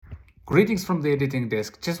Greetings from the editing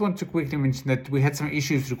desk. Just want to quickly mention that we had some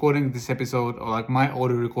issues recording this episode, or like my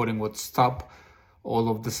audio recording would stop all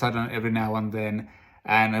of the sudden every now and then.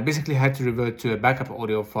 And I basically had to revert to a backup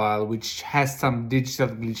audio file, which has some digital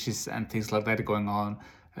glitches and things like that going on,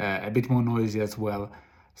 a bit more noisy as well.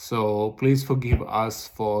 So please forgive us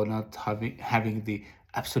for not having the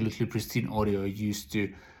absolutely pristine audio used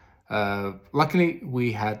to. Luckily,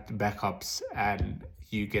 we had backups and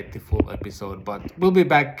you get the full episode, but we'll be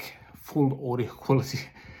back full audio quality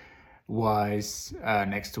wise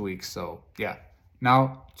next week. So yeah,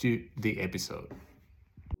 now to the episode.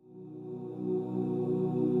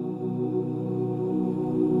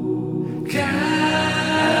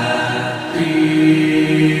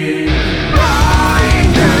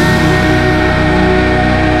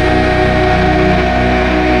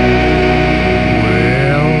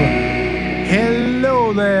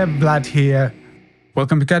 Hello there, Vlad here.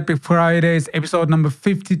 Welcome to CatPick Fridays, episode number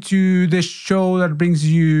 52, the show that brings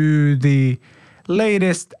you the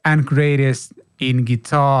latest and greatest in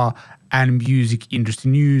guitar and music industry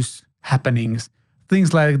news, happenings,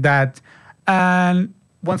 things like that. And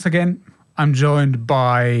once again, I'm joined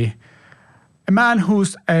by a man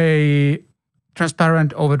who's a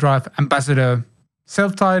transparent overdrive ambassador,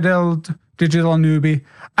 self-titled digital newbie,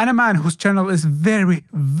 and a man whose channel is very,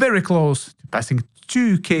 very close to passing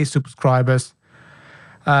 2K subscribers.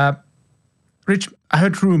 Rich, I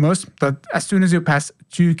heard rumors that as soon as you pass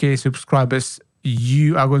 2K subscribers,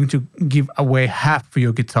 you are going to give away half of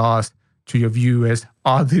your guitars to your viewers.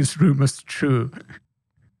 Are these rumors true?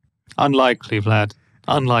 Unlikely, Vlad.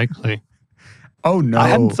 Unlikely. Oh, no. I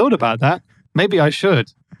hadn't thought about that. Maybe I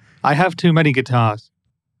should. I have too many guitars.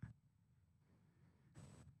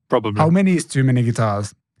 Probably. How many is too many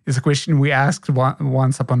guitars? It's a question we asked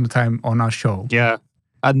once upon a time on our show. Yeah.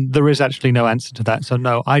 And there is actually no answer to that. So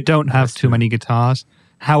no, I don't have too many guitars.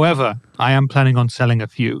 However, I am planning on selling a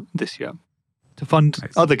few this year to fund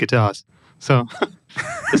other guitars. So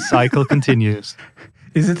the cycle continues.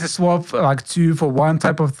 Is it a swap like 2 for 1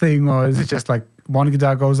 type of thing, or is it just like one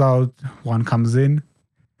guitar goes out, one comes in?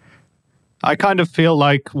 I kind of feel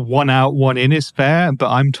like 1 out, 1 in is fair,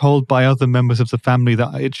 but I'm told by other members of the family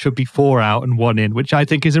that it should be 4 out and 1 in, which I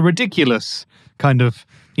think is a ridiculous kind of,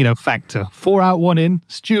 factor. 4 out, 1 in,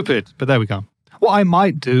 stupid, but there we go. What I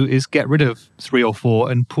might do is get rid of 3 or 4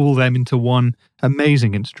 and pool them into one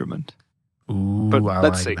amazing instrument. Ooh, but I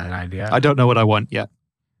let's like see. that idea. I don't know what I want yet.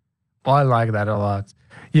 I like that a lot.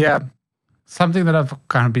 Yeah, something that I've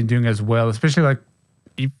kind of been doing as well, especially like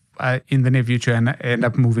if I, in the near future, and I end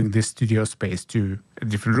up moving this studio space to a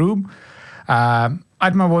different room, I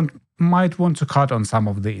might want to cut on some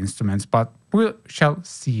of the instruments, but we shall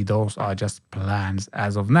see. Those are just plans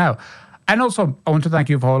as of now. And also, I want to thank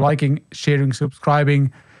you for liking, sharing,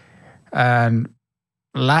 subscribing. And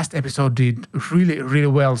last episode did really, really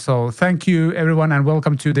well. So thank you, everyone, and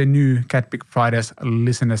welcome to the new CatPick Fridays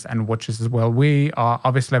listeners and watchers as well. We are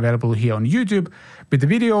obviously available here on YouTube with the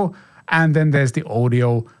video, and then there's the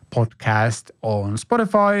audio podcast on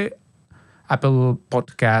Spotify, Apple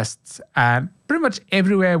Podcasts, and pretty much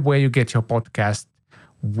everywhere where you get your podcast,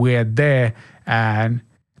 we're there. And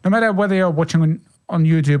no matter whether you're watching on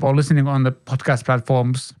YouTube or listening on the podcast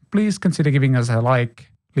platforms, please consider giving us a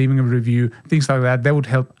like, leaving a review, things like that. That would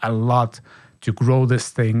help a lot to grow this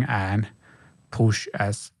thing and push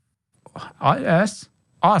us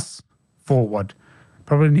forward.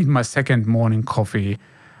 Probably need my second morning coffee.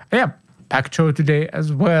 Yeah, packed show today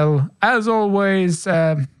as well. As always,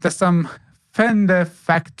 there's some Fender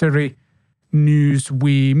factory news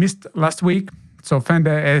we missed last week. So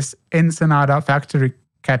Fender's Ensenada factory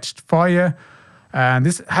catched fire. And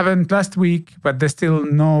this happened last week, but there's still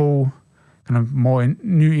no kind of more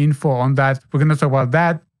new info on that. We're going to talk about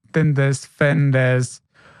that. Then there's Fender's,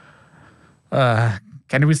 can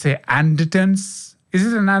we say Andertons? Is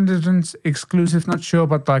it an Andertons exclusive? Not sure,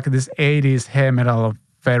 but like this 80s hair metal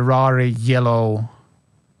Ferrari yellow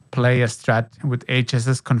player strat with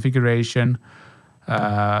HSS configuration.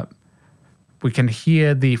 We can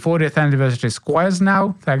hear the 40th anniversary squires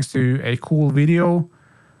now, thanks to a cool video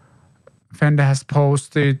Fender has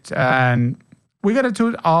posted. And we got to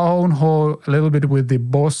toot our own horn a little bit with the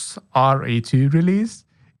Boss RE2 release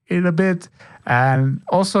in a bit. And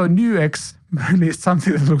also NuX released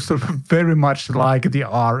something that looks sort of very much like the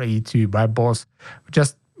RE2 by Boss,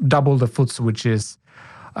 just double the foot switches.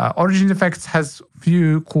 Origin Effects has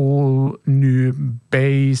few cool new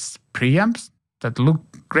bass preamps that look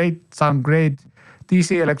great, sound great.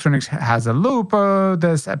 DC Electronics has a looper.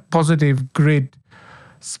 There's a Positive Grid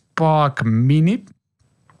Spark Mini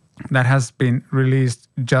that has been released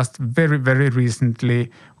just very, very recently.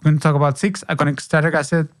 We're going to talk about 6 iconic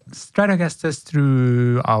Stratocasters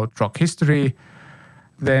throughout rock history.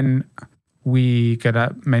 Then we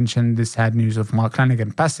gotta mention the sad news of Mark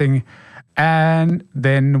Lanigan passing. And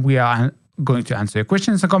then we are going to answer your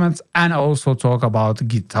questions and comments and also talk about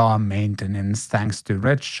guitar maintenance thanks to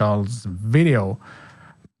Red Charles' video.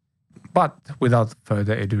 But without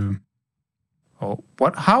further ado,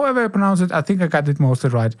 however I pronounce it, I think I got it mostly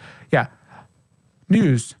right. Yeah,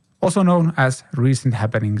 news, also known as recent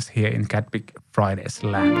happenings here in CatPick Fridays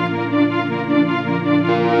land.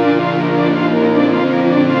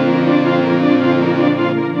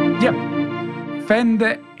 Yep.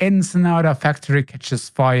 Fender Ensenada factory catches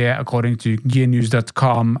fire according to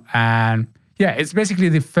gearnews.com. And yeah, it's basically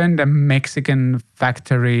the Fender Mexican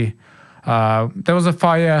factory. There was a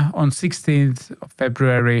fire on 16th of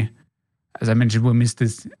February. As I mentioned, we missed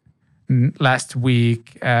this last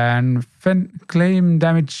week, and claim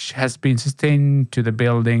damage has been sustained to the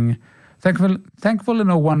building. Thankfully,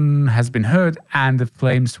 no one has been hurt, and the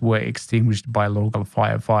flames were extinguished by local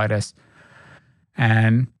firefighters.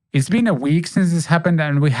 And it's been a week since this happened,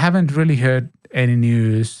 and we haven't really heard any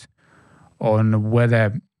news on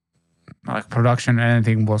whether production or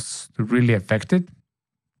anything was really affected.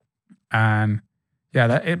 And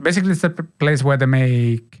yeah, basically it's a place where they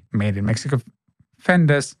make made in Mexico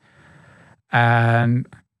Fenders. And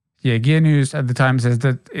yeah, Gear News at the time says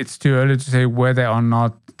that it's too early to say whether or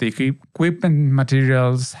not the equipment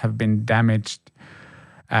materials have been damaged.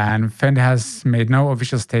 And Fender has made no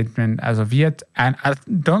official statement as of yet. And I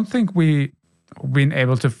don't think we've been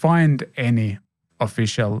able to find any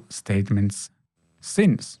official statements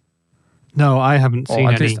since. No, I haven't seen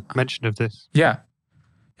any mention of this. Yeah.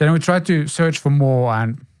 Then we tried to search for more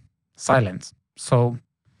and silence. So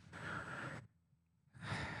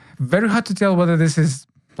very hard to tell whether this is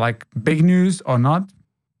like big news or not.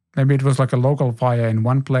 Maybe it was like a local fire in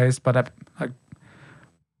one place, but I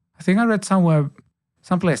think I read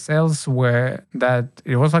someplace else where that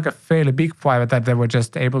it was like a fairly big fire that they were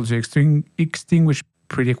just able to extinguish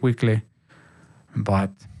pretty quickly. But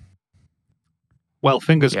well,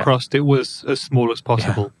 fingers crossed it was as small as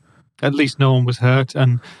possible. Yeah. At least no one was hurt,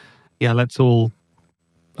 and yeah, let's all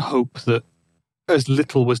hope that as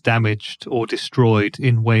little was damaged or destroyed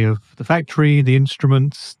in way of the factory, the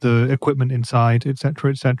instruments, the equipment inside, etc.,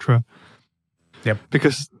 etc. Yep.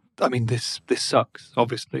 Because I mean, this sucks.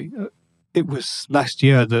 Obviously, it was last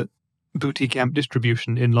year that Booty Camp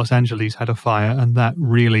Distribution in Los Angeles had a fire, and that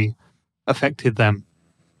really affected them.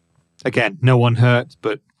 Again, no one hurt,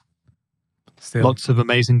 but still lots of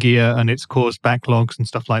amazing gear, and it's caused backlogs and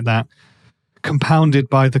stuff like that. Compounded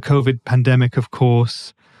by the COVID pandemic, of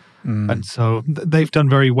course. And so they've done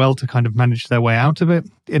very well to kind of manage their way out of it,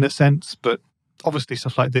 in a sense. But obviously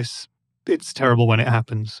stuff like this, it's terrible when it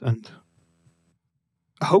happens. And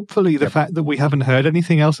hopefully the fact that we haven't heard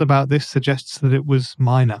anything else about this suggests that it was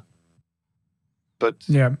minor. But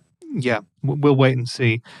yeah, we'll wait and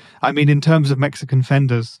see. I mean, in terms of Mexican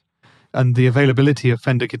Fenders and the availability of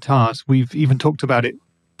Fender guitars, we've even talked about it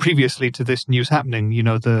previously to this news happening. You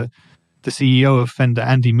know, the CEO of Fender,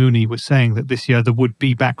 Andy Mooney, was saying that this year there would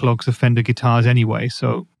be backlogs of Fender guitars anyway.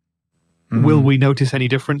 So will we notice any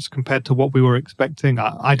difference compared to what we were expecting?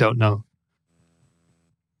 I don't know.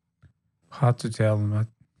 Hard to tell, but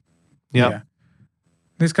yeah.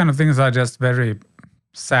 These kind of things are just very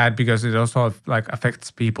sad because it also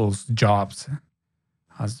affects people's jobs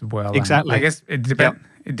as well. Exactly. And I guess it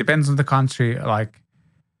depends on the country. I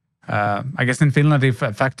guess in Finland, if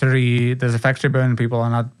there's a factory burn, people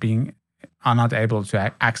are not able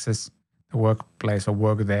to access the workplace or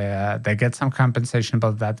work there. They get some compensation,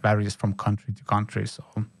 but that varies from country to country. So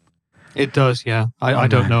it does, yeah. I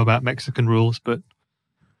don't know about Mexican rules, but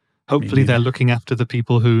hopefully they're looking after the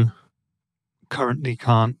people who currently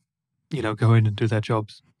can't, go in and do their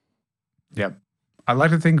jobs. Yeah. I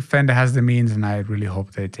like to think Fender has the means, and I really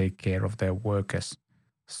hope they take care of their workers.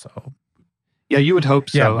 So yeah, you would hope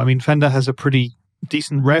so. Yeah. I mean, Fender has a pretty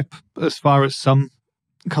decent rep as far as some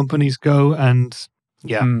companies go, and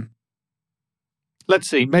let's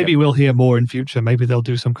see. Maybe we'll hear more in future. Maybe they'll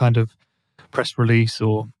do some kind of press release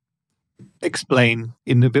or explain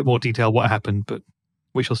in a bit more detail what happened, but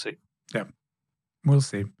we shall see. Yeah, we'll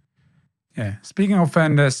see. Yeah. Speaking of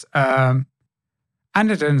Fenders,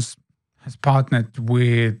 Andertons has partnered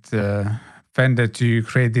with Fender to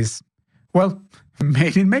create this,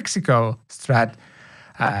 made in Mexico Strat,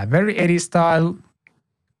 very 80s style.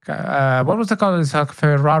 What was the color? It's like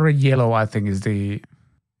Ferrari yellow, I think, is the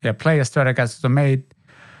player Stratocaster. So made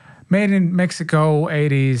in Mexico,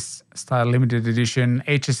 80s style limited edition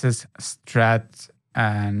HSS Strat.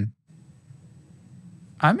 And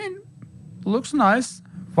I mean, looks nice,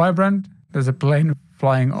 vibrant. There's a plane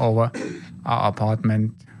flying over our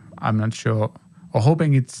apartment. I'm not sure, or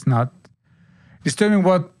hoping it's not disturbing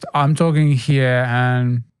what I'm talking here.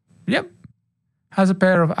 And yep, has a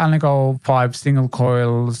pair of Alnico 5 single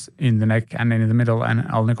coils in the neck and in the middle, and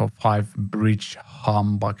Alnico 5 bridge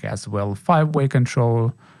humbuck as well. 5-way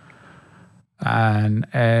control and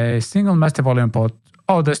a single master volume pot.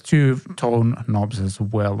 Oh, there's 2 tone knobs as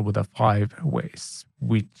well with a 5-way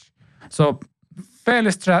switch. So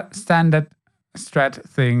fairly standard Strat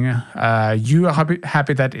thing. You are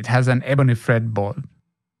happy that it has an ebony fretboard.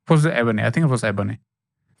 Was it ebony? I think it was ebony.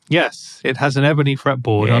 Yes, it has an ebony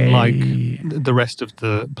fretboard, Yay. unlike the rest of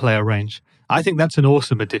the player range. I think that's an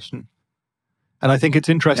awesome addition. And I think it's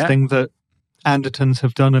interesting that Andertons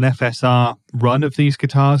have done an FSR run of these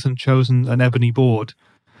guitars and chosen an ebony board.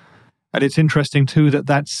 And it's interesting too that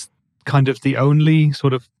that's kind of the only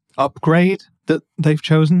sort of upgrade that they've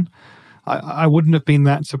chosen. I wouldn't have been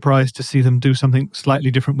that surprised to see them do something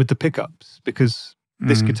slightly different with the pickups, because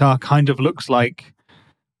this guitar kind of looks like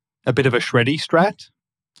a bit of a shreddy Strat,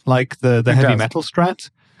 like the heavy metal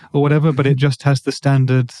Strat or whatever, but it just has the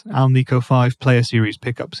standard Alnico 5 Player Series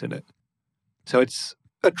pickups in it. So it's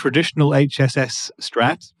a traditional HSS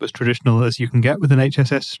Strat, as traditional as you can get with an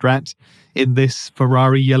HSS Strat, in this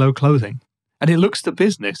Ferrari yellow clothing. And it looks the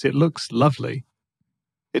business. It looks lovely.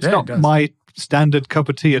 It's not my standard cup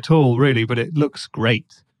of tea at all, really, but it looks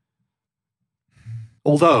great.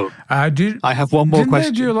 Although, I have one more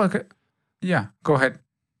question. Yeah, go ahead.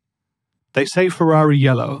 They say Ferrari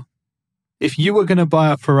yellow. If you were going to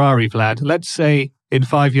buy a Ferrari, Vlad, let's say in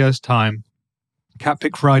 5 years' time,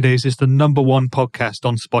 CatPick Fridays is the #1 podcast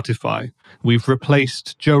on Spotify. We've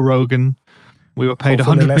replaced Joe Rogan. We were paid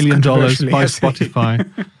 $100 million by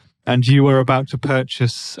Spotify, and you were about to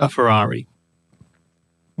purchase a Ferrari.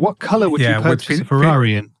 What color would you purchase a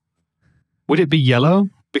Ferrari in? Would it be yellow?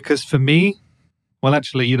 Because for me, well,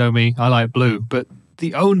 actually, you know me, I like blue, but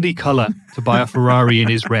the only color to buy a Ferrari in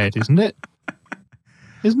is red, isn't it?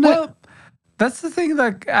 Isn't it? That's the thing.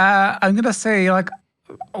 Like, I'm gonna say, like,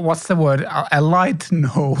 what's the word? A light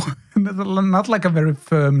no, not like a very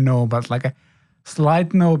firm no, but like a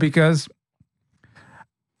slight no, because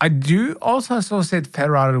I do also associate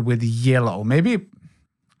Ferrari with yellow. Maybe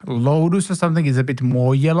Lotus or something is a bit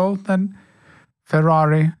more yellow than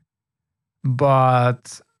Ferrari,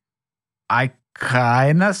 but I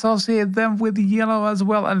kind of associate them with yellow as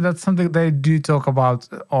well, and that's something they do talk about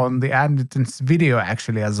on the Andertons video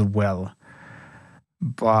actually as well.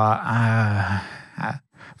 But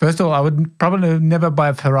first of all, I would probably never buy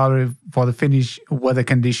a Ferrari for the Finnish weather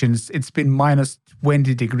conditions. It's been minus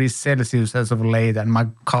 20 degrees Celsius as of late, and my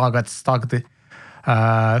car got stuck.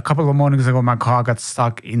 A couple of mornings ago, my car got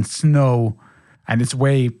stuck in snow, and it's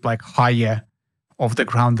way like higher off the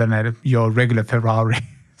ground than your regular Ferrari.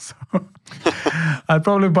 So I'd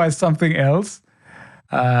probably buy something else.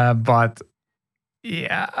 But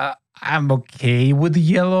yeah, I'm okay with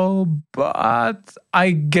yellow, but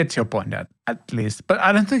I get your point at least. But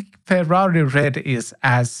I don't think Ferrari red is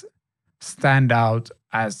as stand out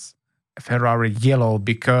as Ferrari yellow,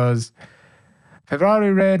 because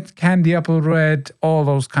Ferrari red, candy apple red, all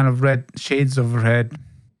those kind of red shades of red,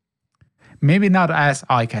 maybe not as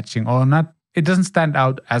eye-catching, or not. It doesn't stand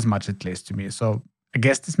out as much, at least to me. So I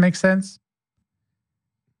guess this makes sense.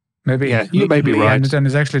 Maybe you may be right. Anderton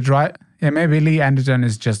is actually maybe Lee Anderton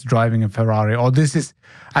is just driving a Ferrari, or this is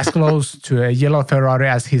as close to a yellow Ferrari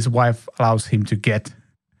as his wife allows him to get.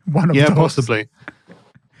 One of those. Yeah, possibly.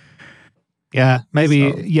 Yeah,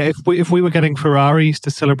 maybe. So, if we were getting Ferraris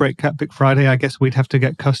to celebrate CatPick Friday, I guess we'd have to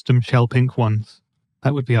get custom shell pink ones.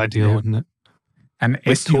 That would be ideal, wouldn't it? And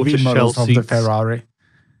SUV models of the Ferrari.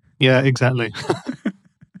 Yeah, exactly.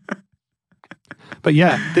 But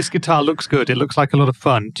yeah, this guitar looks good. It looks like a lot of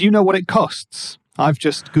fun. Do you know what it costs? I've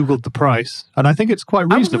just Googled the price, and I think it's quite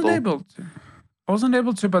reasonable. I wasn't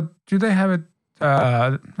able to, but do they have it?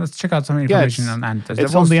 Let's check out some information on Andertons.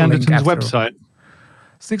 It's on the Andertons website.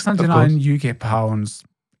 699 UK pounds,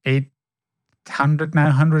 800,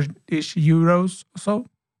 900-ish euros or so.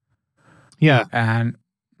 Yeah. And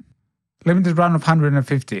limited run of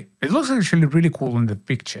 150. It looks actually really cool in the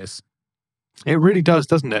pictures. It really does,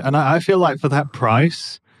 doesn't it? And I feel like for that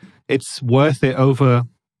price, it's worth it over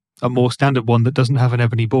a more standard one that doesn't have an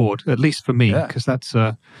ebony board, at least for me, because that's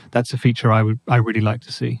a feature I really like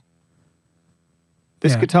to see.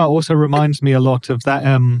 This guitar also reminds me a lot of that,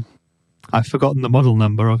 I've forgotten the model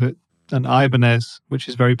number of it, an Ibanez, which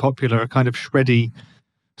is very popular, a kind of shreddy,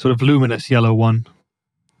 sort of luminous yellow one.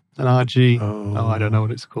 An RG. I don't know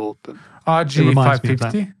what it's called, but RG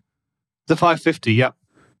 550. The 550, yep.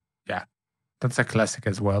 Yeah, that's a classic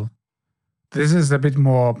as well. This is a bit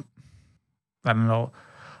more, I don't know,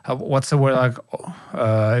 what's the word, like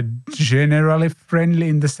generally friendly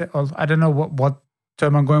in the I don't know what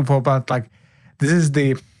term I'm going for, but like this is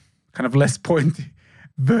the kind of less pointy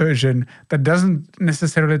version that doesn't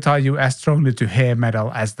necessarily tie you as strongly to hair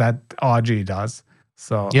metal as that RG does.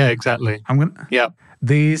 So Yeah, exactly. Yeah.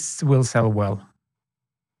 These will sell well.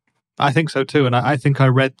 I think so too. And I think I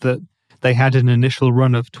read that they had an initial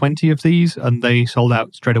run of 20 of these and they sold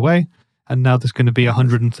out straight away. And now there's going to be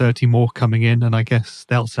 130 more coming in, and I guess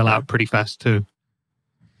they'll sell out pretty fast too.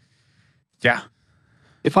 Yeah.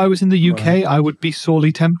 If I was in the UK, I would be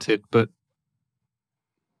sorely tempted, but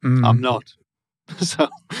I'm not. So,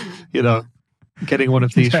 getting one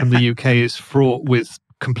of these from the UK is fraught with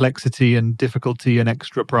complexity and difficulty and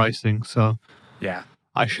extra pricing. So, yeah,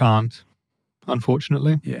 I shan't,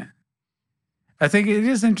 unfortunately. Yeah. I think it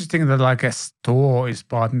is interesting that like a store is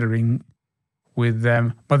partnering with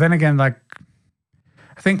them. But then again, like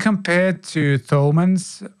I think compared to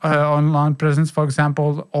Thoman's online presence, for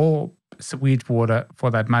example, or Sweetwater for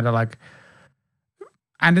that matter, like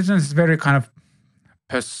Andertons is very kind of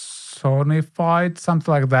personified,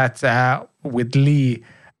 something like that, with Lee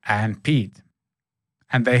and Pete.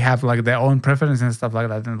 And they have like their own preferences and stuff like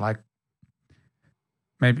that. And like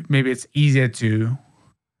maybe it's easier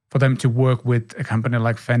for them to work with a company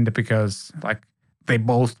like Fender because like they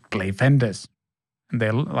both play Fenders. And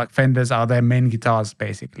they like Fenders are their main guitars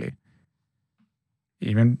basically.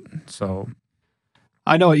 Even so.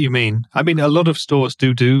 I know what you mean. I mean, a lot of stores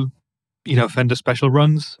do Fender special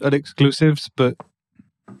runs at exclusives, but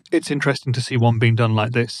it's interesting to see one being done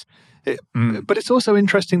like this. But it's also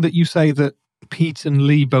interesting that you say that Pete and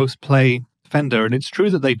Lee both play Fender, and it's true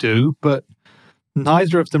that they do, but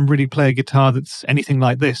neither of them really play a guitar that's anything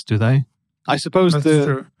like this, do they? I suppose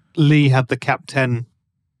true. Lee had the Cap 10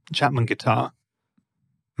 Chapman guitar.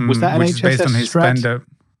 Was that an HSS based on his Strat? Fender?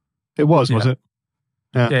 It was it?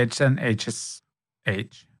 Yeah, it's an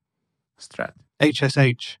HSH Strat.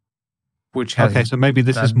 HSH. Which has okay, so maybe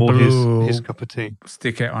this is more his cup of tea.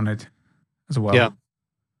 Sticker on it as well. Yeah.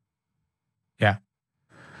 Yeah.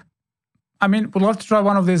 I mean, we'd love to try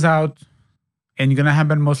one of these out. And going to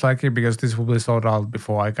happen most likely because this will be sold out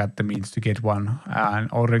before I got the means to get one. And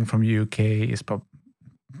ordering from UK is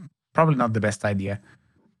probably not the best idea.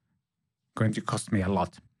 Going to cost me a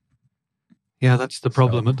lot. Yeah, that's the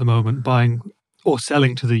problem at the moment. Buying or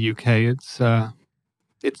selling to the UK,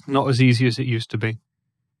 it's not as easy as it used to be.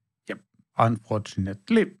 Yep,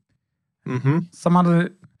 unfortunately. Mm-hmm. Some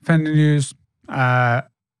other Fender news. On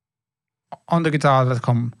the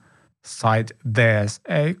guitar.com site, there's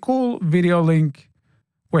a cool video link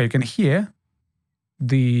where you can hear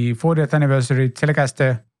the 40th anniversary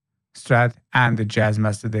Telecaster Strat and the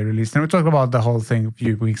Jazzmaster they released. And we talked about the whole thing a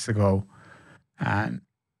few weeks ago. And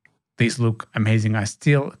these look amazing. I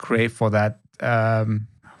still crave for that.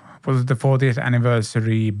 Was it the 40th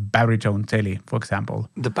anniversary baritone telly, for example?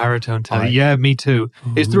 The baritone telly. Yeah, me too.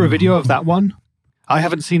 Is there a video of that one? I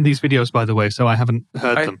haven't seen these videos, by the way, so I haven't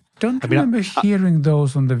heard them. I don't remember hearing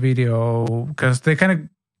those on the video because they kind of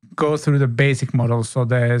go through the basic models. So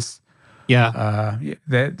there's... So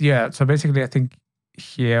basically, I think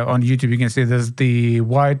here on YouTube, you can see there's the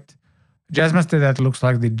white Jazzmaster that looks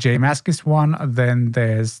like the J Mascis one. Then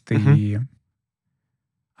there's the...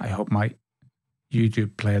 I hope my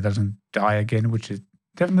YouTube player doesn't die again, which it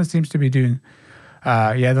definitely seems to be doing.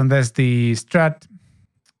 Then there's the Strat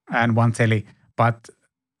and one telly. But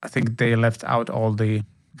I think they left out all the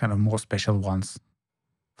kind of more special ones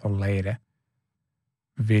for later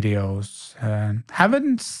videos.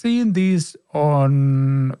 Haven't seen these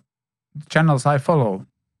on channels I follow.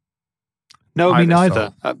 No, me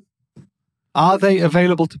neither. Are they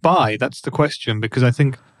available to buy? That's the question, because I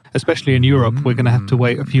think, especially in Europe, we're going to have to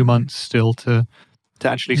wait a few months still to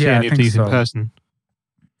actually see any of these in person.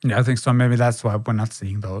 Yeah, I think so. Maybe that's why we're not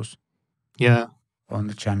seeing those. Yeah. On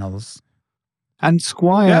the channels. And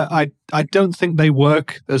Squire, I don't think they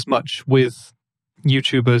work as much with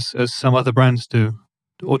YouTubers as some other brands do.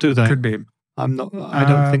 Or do they? Could be. I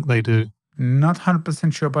don't think they do. Not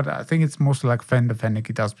 100% sure, but I think it's mostly like Fender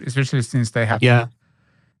guitars, especially since they have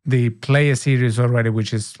the Player series already,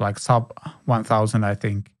 which is like sub 1,000, I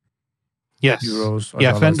think. Yes. Euros.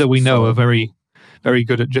 Yeah, Fender, we know, are very, very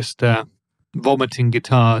good at just vomiting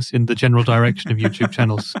guitars in the general direction of YouTube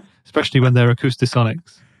channels, especially when they're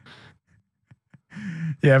Acoustasonics.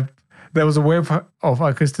 Yeah, there was a wave of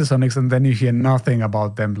Acoustasonics, and then you hear nothing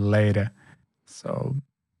about them later. So,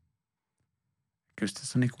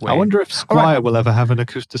 Acoustasonic wave. I wonder if Squire will ever have an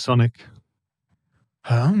Acoustasonic.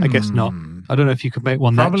 I guess not. I don't know if you could make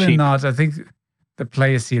one that Probably cheap. not. I think the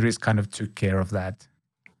Player series kind of took care of that.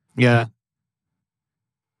 Yeah.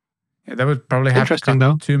 Yeah, that would probably have to Interesting, cut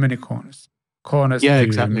though. too many corners. Yeah, To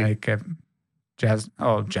exactly. make a Jazz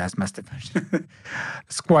Master version.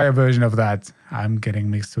 Squire version of that. I'm getting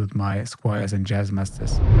mixed with my Squires and Jazz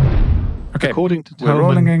Masters. Okay, According to we're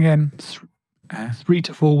rolling Tillman, again. 3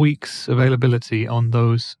 to 4 weeks availability on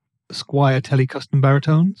those Squire Tele-Custom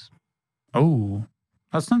baritones. Oh,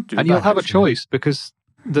 that's not too bad. And you'll have a actually. choice because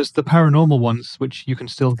there's the paranormal ones, which you can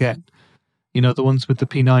still get. You know, the ones with the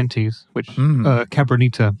P90s, which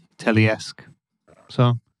Cabronita Tele-esque.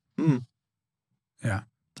 So, yeah.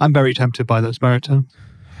 I'm very tempted by those baritones.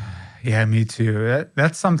 Yeah, me too.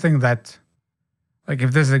 That's something that, like,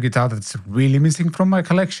 if there's a guitar that's really missing from my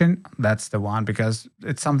collection, that's the one, because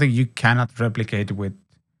it's something you cannot replicate with,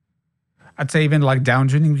 I'd say, even like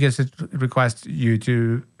downtuning, because it requires you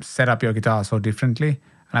to set up your guitar so differently.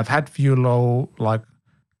 And I've had few low, like,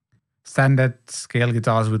 standard scale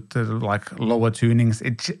guitars with like lower tunings.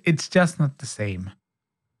 It's just not the same.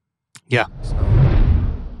 Yeah.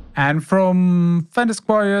 And from Fender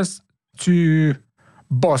Squires to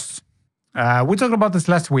Boss. We talked about this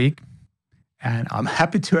last week, and I'm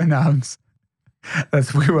happy to announce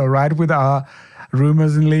that we were right with our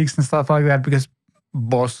rumors and leaks and stuff like that, because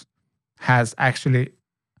Boss has actually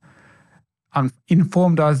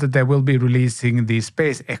informed us that they will be releasing the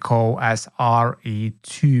Space Echo as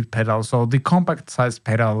RE2 pedal. So the compact size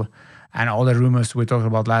pedal and all the rumors we talked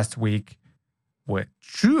about last week were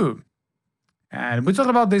true. And we talked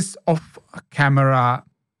about this off camera.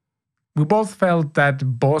 We both felt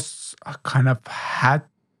that Boss kind of had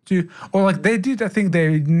to, or like they did, I think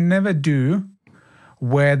they never do,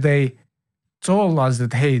 where they told us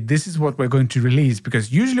that, hey, this is what we're going to release.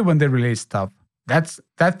 Because usually when they release stuff,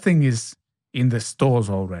 that thing is in the stores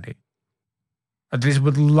already. At least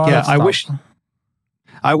with a lot of stuff.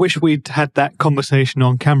 I wish we'd had that conversation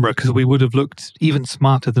on camera, because we would have looked even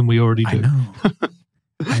smarter than we already do.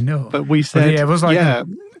 I know. But we said, it was like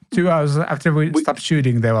 2 hours after we stopped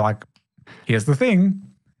shooting, they were like, here's the thing.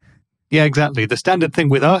 Yeah, exactly. The standard thing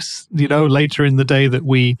with us, you know, later in the day that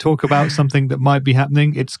we talk about something that might be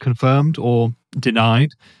happening, it's confirmed or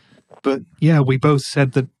denied. But yeah, we both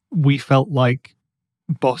said that we felt like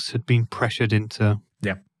Boss had been pressured into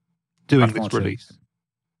doing this release.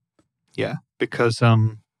 Yeah, because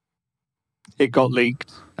it got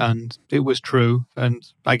leaked and it was true. And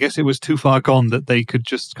I guess it was too far gone that they could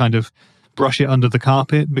just kind of brush it under the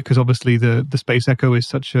carpet, because obviously the Space Echo is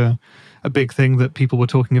such a big thing that people were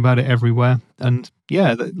talking about it everywhere. And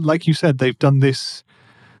yeah, like you said, they've done this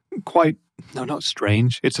not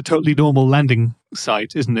strange. It's a totally normal landing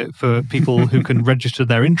site, isn't it, for people who can register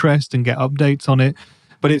their interest and get updates on it.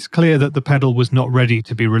 But it's clear that the pedal was not ready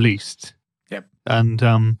to be released. Yep.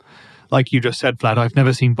 And like you just said, Vlad, I've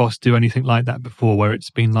never seen Boss do anything like that before, where it's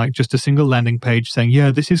been like just a single landing page saying,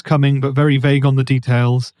 yeah, this is coming, but very vague on the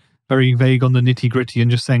details, very vague on the nitty gritty,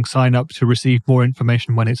 and just saying sign up to receive more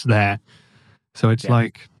information when it's there. So it's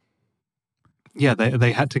like, yeah,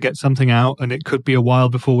 they had to get something out, and it could be a while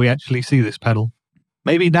before we actually see this pedal.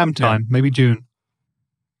 Maybe NAMM time, maybe June.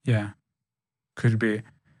 Yeah, could be.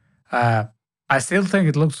 I still think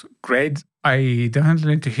it looks great. I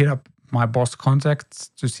definitely need to hit up my Boss contacts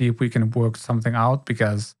to see if we can work something out,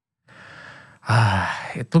 because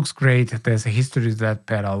it looks great. There's a history to that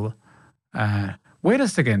pedal. Wait a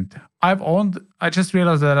second. I just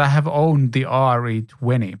realized that I have owned the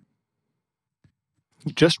RE20.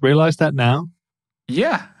 You just realized that now?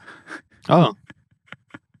 Yeah. Oh.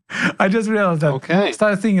 I just realized that. Okay. I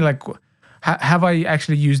started thinking, like, have I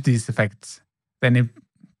actually used these effects at any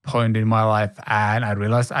point in my life? And I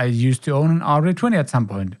realized I used to own an RE20 at some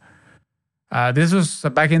point. This was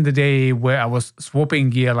back in the day where I was swapping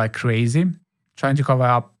gear like crazy, trying to cover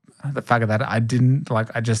up the fact that I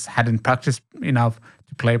just hadn't practiced enough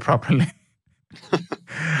to play properly.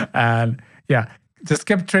 And yeah, just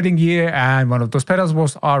kept trading gear, and one of those pedals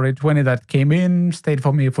was RE20 that came in, stayed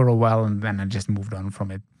for me for a while, and then I just moved on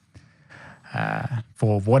from it.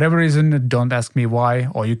 For whatever reason, don't ask me why,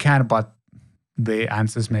 or you can, but the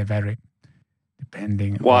answers may vary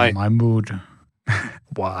depending on my mood.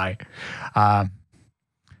 Why?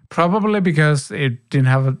 Probably because it didn't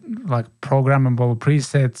have like programmable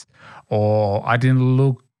presets, or I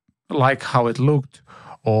didn't like how it looked,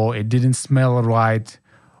 or it didn't smell right,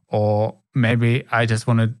 or maybe I just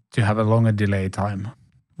wanted to have a longer delay time.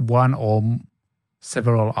 One or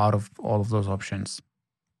several out of all of those options.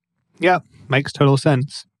 Yeah, makes total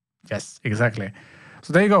sense. Yes, exactly.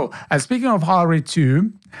 So there you go. And speaking of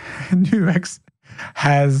RE2, Nuvex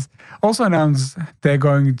has also announced they're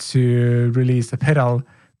going to release a pedal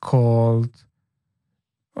called.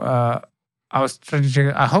 I was trying to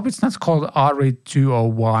check. I hope it's not called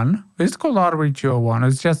RE201. Is it called RE201?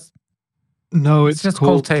 It's just No, it's just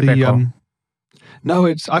called Tape the Echo.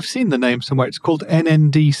 No, I've seen the name somewhere. It's called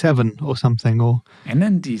NND7 or something, or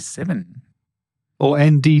NND7. or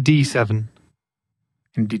NDD7.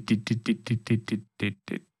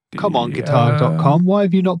 Come on, guitar.com. Why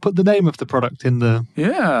have you not put the name of the product in the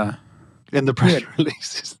press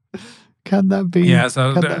releases? Can that be? Yeah,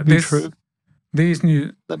 so can that be true? This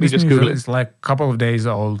news Google it. is like a couple of days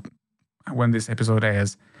old when this episode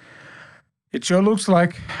airs. It sure looks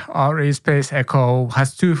like RE Space Echo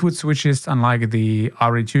has 2-foot switches, unlike the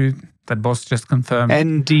RE2 that Boss just confirmed.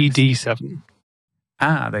 NDD7.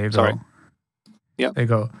 There you go. Sorry. Yeah. There you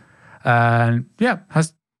go. And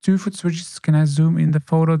has 2-foot switches. Can I zoom in the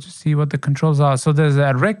photo to see what the controls are? So there's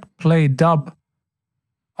a rec, play, dub.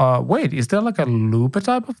 Wait, is there like a looper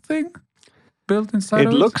type of thing built inside of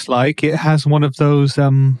it? It looks like it has one of those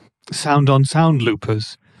sound-on-sound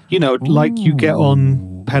loopers. You know, like you get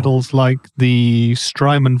on pedals like the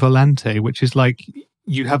Strymon Volante, which is like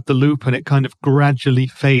you have the loop and it kind of gradually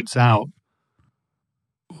fades out.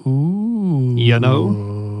 Ooh. You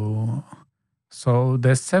know? So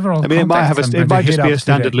there's several. I mean, it might just be a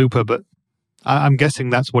standard looper, but I'm guessing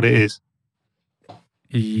that's what it is.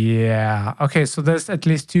 Yeah. Okay, so there's at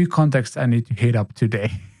least 2 contexts I need to hit up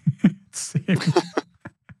today.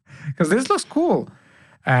 Because this looks cool.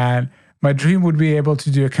 And my dream would be able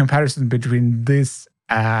to do a comparison between this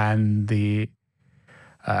and the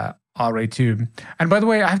RA2. And by the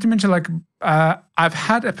way, I have to mention, I've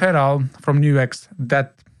had a pedal from NUX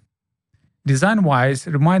that design-wise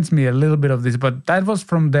reminds me a little bit of this, but that was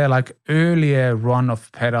from their earlier run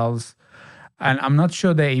of pedals. And I'm not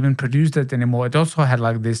sure they even produced it anymore. It also had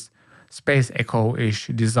this Space Echo-ish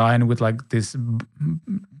design with this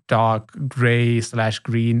dark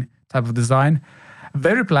gray/green type of design.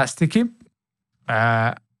 Very plasticky.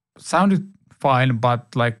 Sounded fine,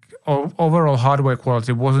 but overall hardware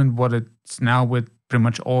quality wasn't what it's now with pretty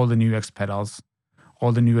much all the NUX pedals,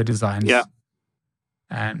 all the newer designs. Yeah.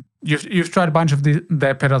 And you've tried a bunch of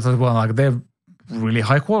their pedals as well. They're really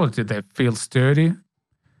high quality. They feel sturdy.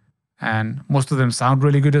 And most of them sound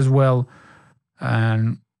really good as well.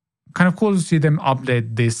 And kind of cool to see them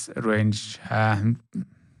update this range.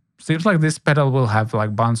 Seems like this pedal will have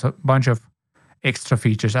bunch of extra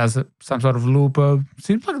features as some sort of looper.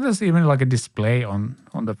 Seems like there's even a display on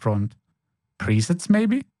the front. Presets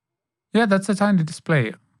maybe? Yeah, that's a tiny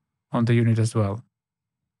display on the unit as well.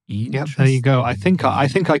 Yep, there you go. I think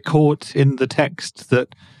I caught in the text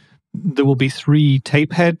that there will be 3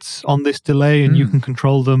 tape heads on this delay, and you can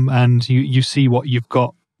control them, and you see what you've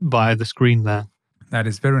got via the screen there. That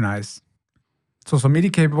is very nice. It's also MIDI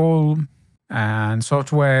capable, and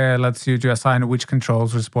software lets you to assign which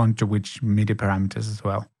controls respond to which MIDI parameters as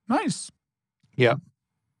well. Nice. Yeah.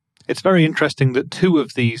 It's very interesting that 2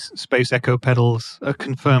 of these Space Echo pedals are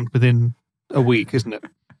confirmed within a week, isn't it?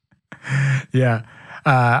 Yeah.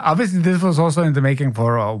 Obviously, this was also in the making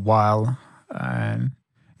for a while. And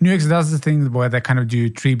NUX does the thing where they kind of do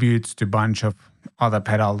tributes to a bunch of other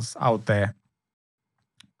pedals out there.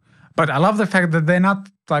 But I love the fact that they're not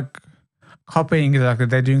copying exactly.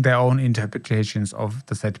 They're doing their own interpretations of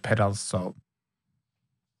the set pedals. So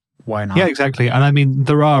why not? Yeah, exactly. And I mean,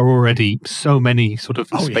 there are already so many sort of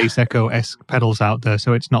Space Echo-esque pedals out there.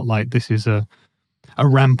 So it's not like this is a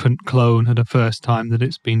rampant clone at a first time that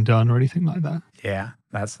it's been done or anything like that. Yeah,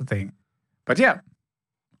 that's the thing. But yeah,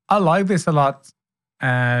 I like this a lot.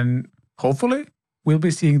 And hopefully we'll be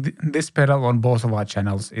seeing this pedal on both of our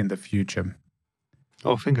channels in the future.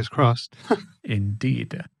 Oh, fingers crossed.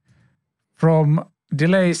 Indeed. From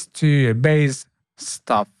delays to bass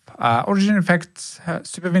stuff, Origin Effects,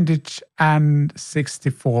 Super Vintage and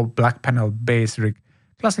 64 black panel bass rig,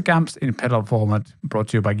 classic amps in pedal format, brought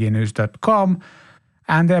to you by gearnews.com.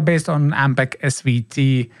 And they're based on Ampeg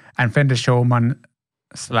SVT and Fender Showman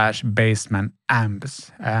 /Bassman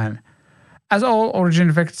amps. And as all Origin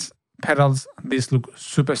Effects pedals, these look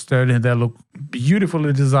super sturdy. They look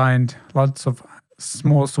beautifully designed. Lots of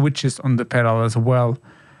small switches on the pedal as well.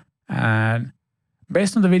 And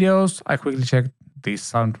based on the videos, I quickly checked. These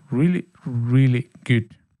sound really, really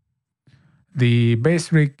good. The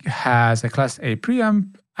bass rig has a Class A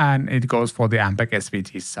preamp, and it goes for the Ampeg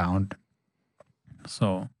SVT sound.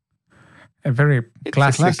 So, a very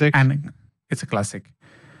classic. And it's a classic.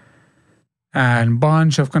 And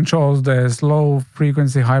bunch of controls. There's low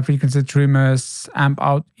frequency, high frequency trimmers, amp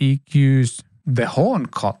out EQs, the horn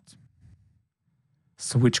cut,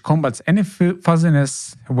 so which combats any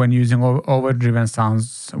fuzziness when using overdriven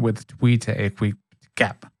sounds with tweeter equipped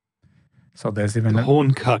gap. So there's even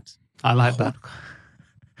Horn cut. I like that.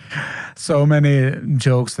 so many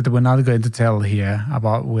jokes that we're not going to tell here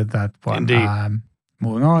about with that one. Indeed.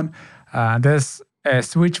 Moving on, there's a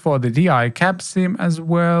switch for the DI cab sim as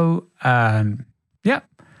well, and yeah,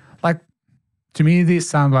 like to me these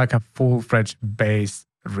sound like a full-fledged bass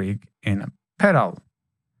rig in a pedal,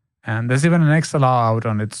 and there's even an XLR out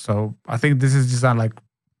on it. So I think this is just like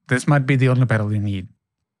this might be the only pedal you need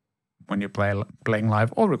when you're playing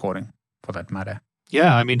live or recording, for that matter.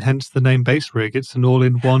 Yeah, I mean, hence the name bass rig. It's an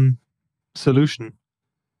all-in-one solution.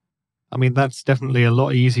 I mean, that's definitely a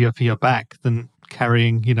lot easier for your back than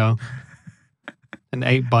carrying, an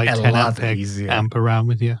 8x10 amp around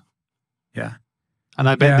with you. Yeah. And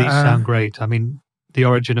I bet these sound great. I mean, the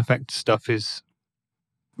Origin Effect stuff is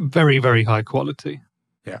very, very high quality.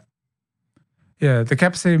 Yeah, the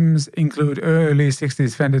cab sims include early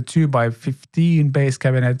 60s Fender 2x15 bass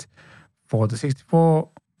cabinet for the 64,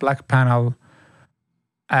 black panel,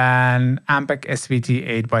 and Ampeg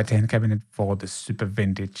SVT 8x10 cabinet for the super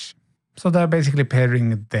vintage. So they're basically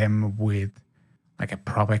pairing them with like a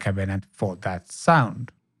proper cabinet for that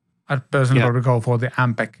sound. I'd personally probably go for the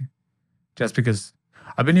Ampeg just because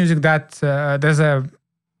I've been using that. There's a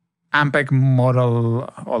Ampeg model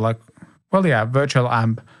or virtual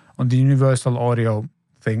amp on the Universal Audio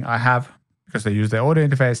thing I have because they use the audio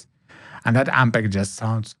interface, and that Ampeg just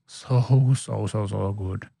sounds so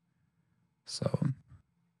good. So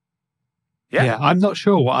yeah, I'm not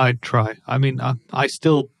sure what I'd try. I mean, I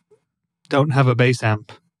still don't have a bass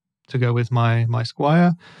amp to go with my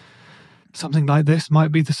Squier. Something like this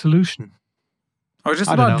might be the solution. Oh,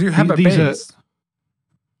 just about, do you have a bass?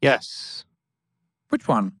 Yes. Which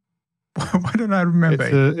one? Why don't I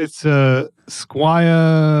remember? It's a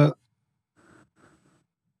Squier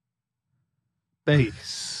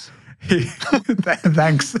bass.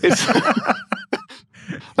 Thanks.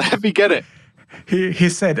 Let me get it. He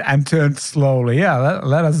said and turned slowly. Yeah,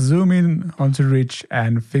 let us zoom in onto Rich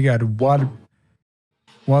and figure out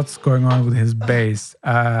what's going on with his bass.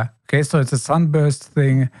 Okay, so it's a Sunburst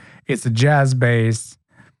thing. It's a jazz bass,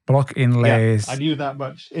 block inlays. Yeah, I knew that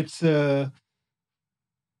much. It's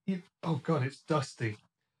oh god, it's dusty.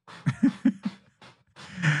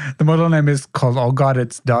 The model name is called Oh God,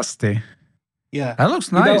 It's Dusty. Yeah, that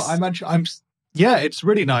looks nice. Yeah, it's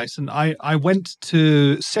really nice. And I went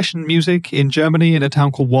to session music in Germany in a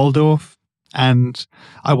town called Waldorf, and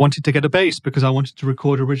I wanted to get a bass because I wanted to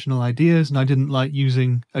record original ideas, and I didn't like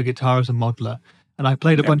using a guitar as a modeler. And I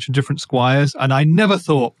played a bunch of different Squiers, and I never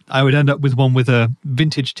thought I would end up with one with a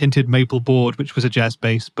vintage tinted maple board, which was a jazz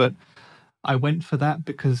bass. But I went for that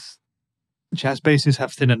because jazz basses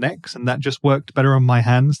have thinner necks, and that just worked better on my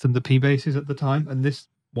hands than the P basses at the time. And this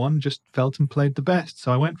one just felt and played the best,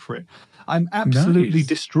 so I went for it. I'm absolutely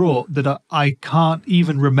distraught that I can't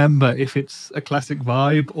even remember if it's a classic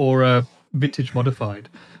vibe or a vintage modified,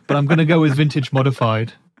 but I'm going to go with vintage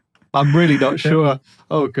modified. I'm really not sure.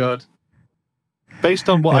 Oh god, based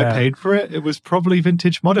on what I paid for it, it was probably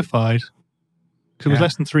vintage modified because it was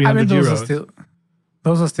less than 300 euros.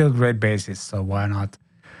 Those are still great basses, so why not?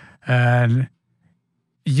 And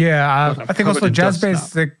I think also jazz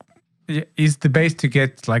bass is the bass to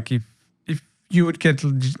get. Like if you would get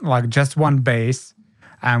like just one bass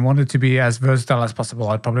and want it to be as versatile as possible,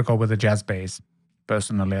 I'd probably go with a jazz bass,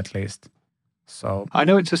 personally at least. So I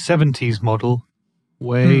know it's a 70s model.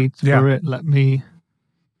 Wait for it. Let me.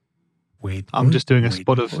 I'm just doing a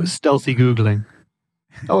spot of stealthy Googling.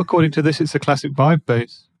 Oh, according to this, it's a classic vibe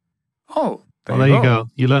bass. Oh, there you go.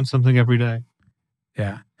 You learn something every day.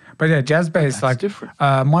 Yeah. But yeah, jazz bass, like different.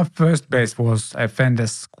 My first bass was a Fender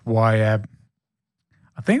Squier.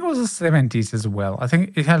 I think it was the 70s as well. I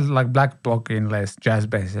think it had like black block inlays, jazz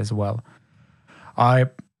bass as well. I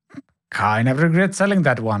kind of regret selling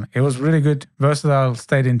that one. It was really good, versatile,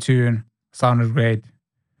 stayed in tune, sounded great.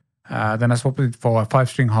 Then I swapped it for a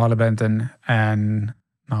 5-string Harley Benton, and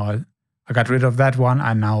now I got rid of that one,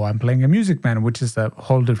 and now I'm playing a Music Man, which is a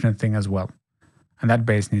whole different thing as well. And that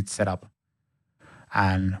bass needs setup.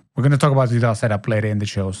 And we're going to talk about guitar setup later in the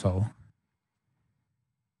show, so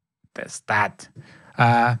there's that.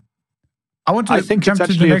 I think it's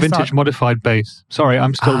actually a vintage modified bass. Sorry,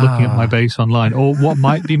 I'm still looking at my bass online, or what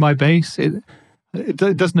might be my bass. It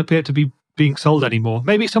doesn't appear to be being sold anymore.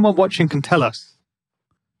 Maybe someone watching can tell us.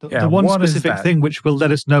 The one specific thing which will let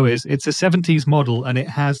us know is it's a 70s model, and it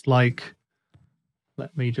has like,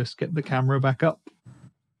 let me just get the camera back up.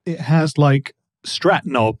 It has like Strat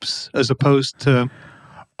knobs as opposed to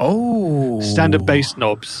standard bass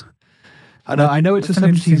knobs. And I know it's a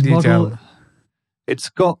 70s model. It's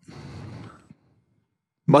got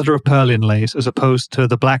mother of pearl inlays as opposed to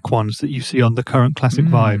the black ones that you see on the current classic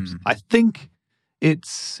vibes. I think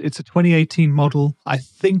it's a 2018 model. I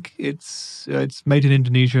think it's made in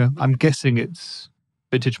Indonesia. I'm guessing it's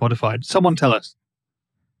vintage modified. Someone tell us.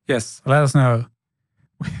 Yes, let us know.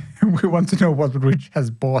 We want to know what Rich has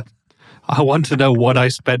bought. I want to know what I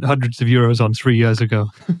spent hundreds of euros on 3 years ago.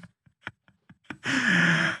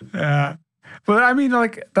 Yeah. But I mean,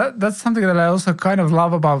 like, that's something that I also kind of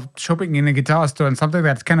love about shopping in a guitar store, and something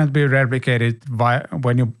that cannot be replicated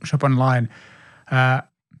when you shop online.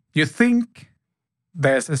 You think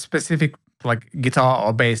there's a specific like guitar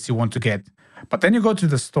or bass you want to get, but then you go to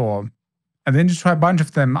the store and then you try a bunch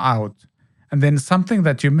of them out, and then something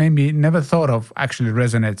that you maybe never thought of actually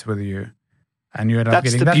resonates with you, and you end up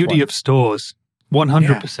getting that. That's the beauty one. of stores.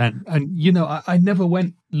 100%. And, you know, I never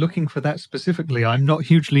went looking for that specifically. I'm not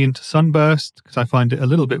hugely into Sunburst because I find it a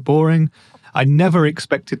little bit boring. I never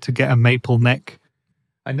expected to get a maple neck.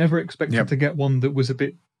 I never expected to get one that was a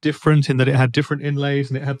bit different in that it had different inlays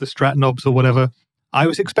and it had the Strat knobs or whatever. I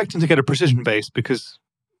was expecting to get a precision bass because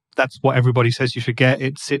that's what everybody says you should get.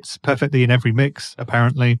 It sits perfectly in every mix,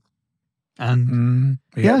 apparently. And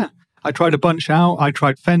yeah. I tried a bunch out. I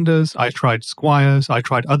tried Fenders. I tried Squiers. I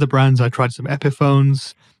tried other brands. I tried some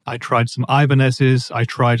Epiphones. I tried some Ibanez's. I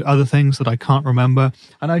tried other things that I can't remember.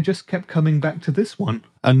 And I just kept coming back to this one.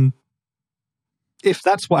 And if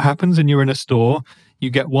that's what happens and you're in a store, you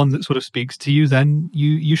get one that sort of speaks to you, then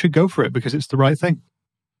you should go for it because it's the right thing.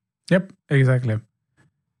 Yep, exactly.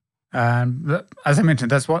 And as I mentioned,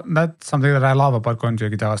 that's something that I love about going to a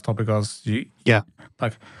guitar store, because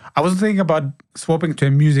like I was thinking about swapping to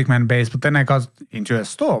a Music Man bass, but then I got into a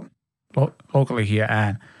store locally here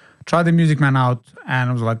and tried the Music Man out, and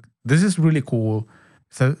I was like, this is really cool.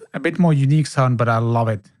 It's a bit more unique sound, but I love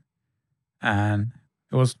it. And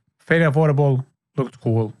it was fairly affordable, looked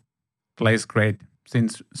cool, plays great,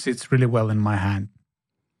 sits really well in my hand.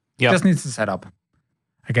 Just needs to set up.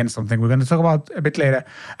 Again, something we're going to talk about a bit later.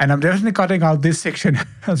 And I'm definitely cutting out this section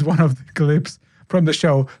as one of the clips from the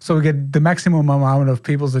show, so we get the maximum amount of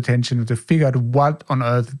people's attention to figure out what on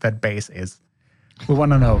earth that bass is. We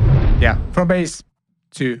want to know. Yeah, from bass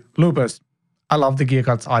to loopers. I love the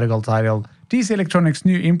GearCuts article titled, DC Electronics'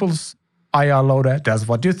 new Impulse IR loader does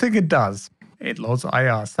what you think it does. It loads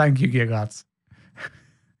IRs. Thank you, GearCuts.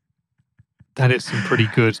 That is some pretty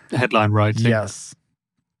good headline writing. Yes.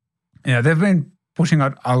 Yeah, they've been pushing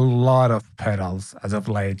out a lot of pedals as of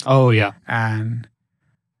late. Oh, yeah. And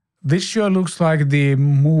this sure looks like the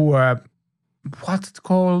more, what's it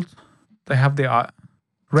called? They have the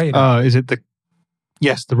radar. Is it the...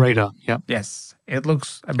 Yes, the radar. Yeah. Yes, it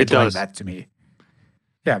looks a bit like that to me.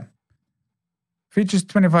 Yeah. Features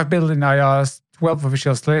 25 built-in IRs, 12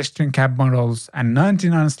 official string cab models, and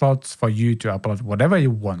 99 slots for you to upload whatever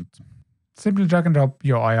you want. Simply drag and drop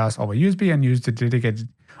your IRs over USB and use the dedicated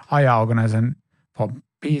IR organizer for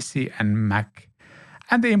PC and Mac.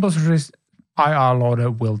 And the Impulse IR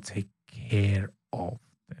loader will take care of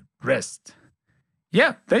the rest.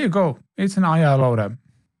 Yeah, there you go. It's an IR loader.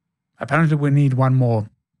 Apparently we need one more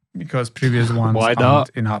because previous ones aren't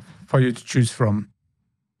enough for you to choose from.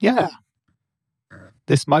 Yeah.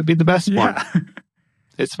 This might be the best one.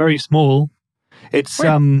 It's very small. It's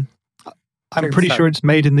I'm pretty sure it's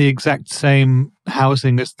made in the exact same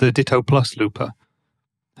housing as the Ditto Plus looper.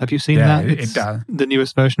 Have you seen that? It does. The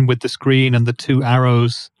newest version with the screen and the two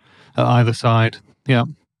arrows at either side. Yeah.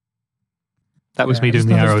 That was me doing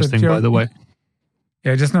the arrows thing, by the way.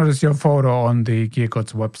 Yeah, I just noticed your photo on the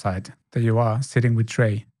GearCuts website that you are sitting with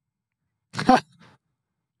Trey.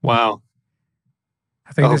 Wow.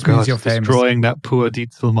 I think this means you're famous. Destroying that poor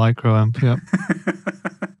Dietzel microamp. Yeah.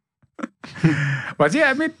 But yeah,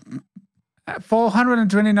 I mean, for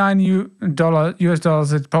 $129 US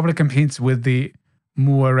dollars, it probably competes with the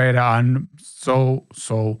Moore Radar and so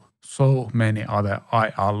many other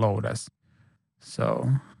IR loaders. So,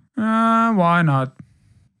 why not?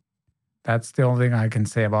 That's the only thing I can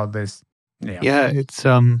say about this. Yeah,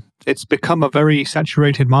 it's become a very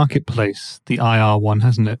saturated marketplace, the IR one,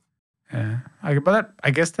 hasn't it? Yeah, but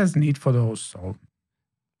I guess there's need for those. So,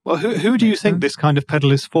 well, who do you think this kind of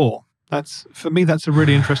pedal is for? For me, that's a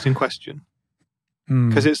really interesting question.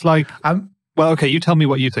 Because it's like, well, okay, you tell me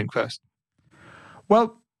what you think first.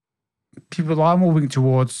 Well, people are moving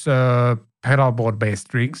towards pedal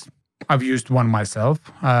board-based rigs. I've used one myself.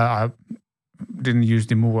 I didn't use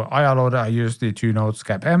the Moore IR loader. I used the 2 Notes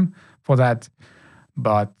Cap M for that.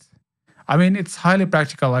 But, I mean, it's highly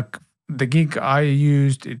practical. Like, the gig I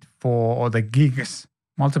used it for, or the gigs,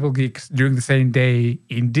 multiple gigs during the same day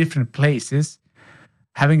in different places,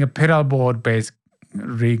 having a pedal board-based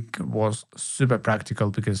rig was super practical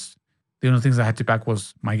because The only things I had to pack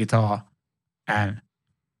was my guitar and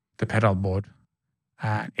the pedal board.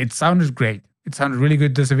 And it sounded great. It sounded really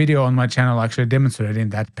good. There's a video on my channel actually demonstrating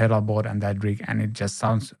that pedal board and that rig, and it just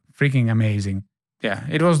sounds freaking amazing. Yeah,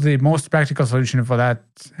 it was the most practical solution for that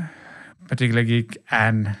particular gig.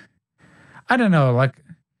 And I don't know, like,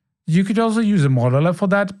 you could also use a modeler for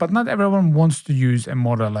that, but not everyone wants to use a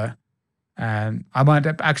modeler. And I might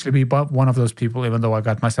actually be one of those people, even though I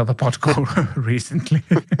got myself a Podco recently.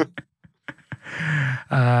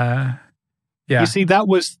 Yeah. You see, that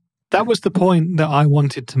was the point that I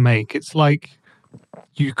wanted to make. It's like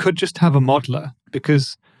you could just have a modeler,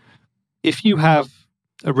 because if you have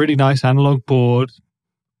a really nice analog board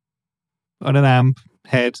and an amp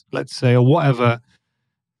head, let's say, or whatever,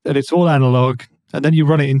 and it's all analog, and then you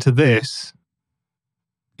run it into this,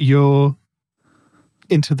 you're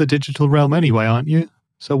into the digital realm anyway, aren't you?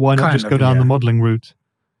 So why not just go down the modeling route?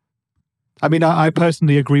 I mean, I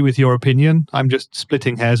personally agree with your opinion. I'm just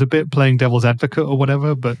splitting hairs a bit, playing devil's advocate or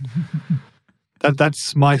whatever, but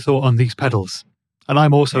that's my thought on these pedals. And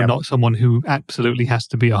I'm also not someone who absolutely has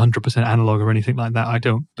to be 100% analog or anything like that. I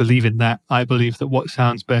don't believe in that. I believe that what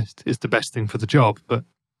sounds best is the best thing for the job. But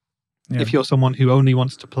if you're someone who only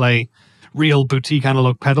wants to play real boutique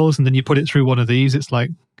analog pedals and then you put it through one of these, it's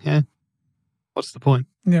like, what's the point?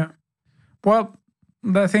 Yeah. Well,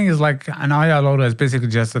 the thing is, like, an IR loader is basically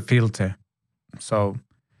just a filter. So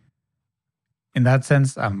in that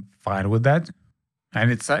sense, I'm fine with that.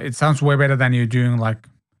 And it sounds way better than you doing like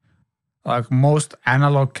most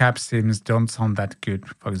analog cap sims don't sound that good,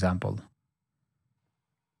 for example.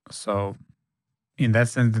 So in that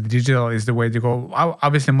sense, the digital is the way to go.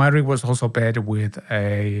 Obviously, my rig was also paired with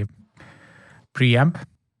a preamp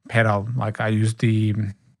pedal. Like, I used the,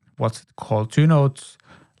 what's it called? 2 Notes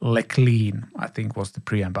Leclean, I think was the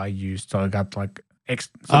preamp I used. So I got like,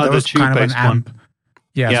 so there was kind of an amp.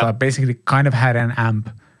 Yeah, so I basically kind of had an amp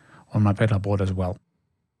on my pedal board as well.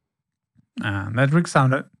 That rig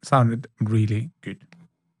sounded really good.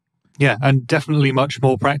 Yeah, and definitely much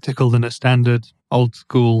more practical than a standard old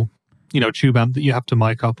school, tube amp that you have to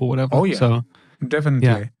mic up or whatever. Oh yeah, so,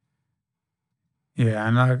 definitely. Yeah,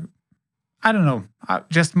 and I don't know.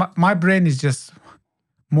 Just my brain is just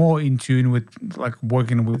more in tune with like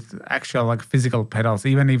working with actual like physical pedals,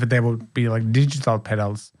 even if they would be like digital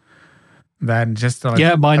pedals, than just like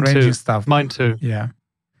arranging stuff. Mine too. Yeah.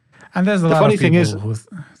 And there's a lot of people who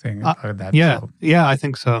think like that. Yeah, I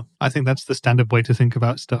think so. I think that's the standard way to think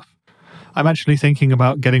about stuff. I'm actually thinking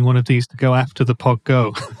about getting one of these to go after the Pod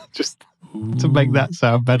Go, just to make that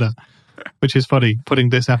sound better, which is funny,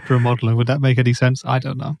 putting this after a modeler. Would that make any sense? I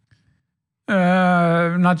don't know.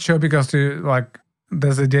 Not sure, because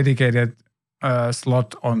there's a dedicated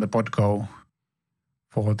slot on the Pod Go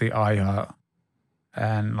for the IR.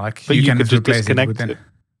 And like, but you can just disconnect it.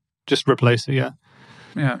 Just replace it, yeah.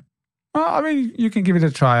 Yeah. Well, I mean, you can give it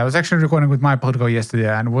a try. I was actually recording with my Pod Go yesterday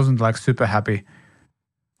and wasn't like super happy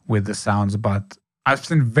with the sounds, but I've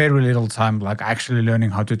spent very little time like actually learning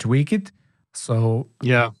how to tweak it. So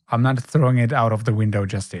I'm not throwing it out of the window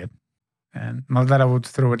just yet. And not that I would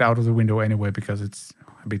throw it out of the window anyway, because it's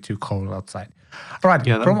a bit too cold outside. All right,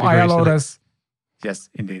 from IR loaders. Yes,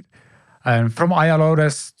 indeed. And from IR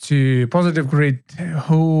loaders to Positive Grid,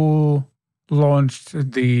 who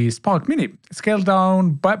launched the Spark Mini, scaled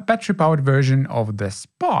down battery powered version of the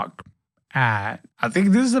Spark. And I think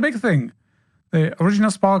this is a big thing. The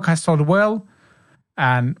original Spark has sold well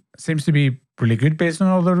and seems to be really good based on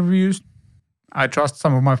all the reviews. I trust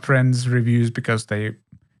some of my friends' reviews because they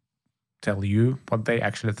tell you what they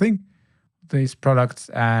actually think of these products,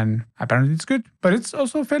 and apparently it's good, but it's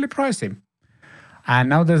also fairly pricey. And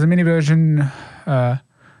now there's a mini version. The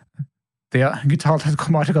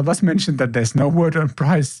Guitar.com article does mention that there's no word on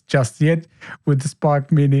price just yet with the Spark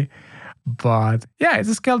Mini. But yeah, it's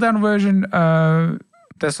a scaled down version.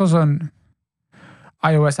 There's also an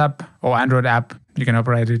iOS app or Android app. You can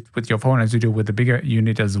operate it with your phone as you do with the bigger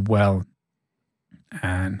unit as well.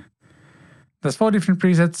 And there's 4 different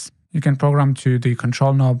presets you can program to the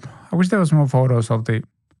control knob. I wish there was more photos of the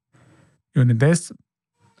unit. There's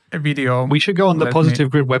a video. We should go on the Positive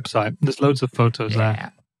Grid website. There's loads of photos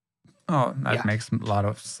there. Oh, that makes a lot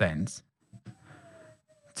of sense.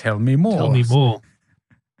 Tell me more. Tell me more.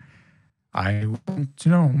 I want to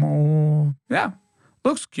know more. Yeah,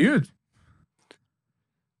 looks cute.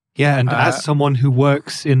 Yeah, and as someone who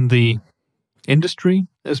works in the industry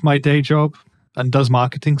as my day job and does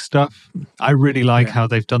marketing stuff, I really like how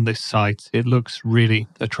they've done this site. It looks really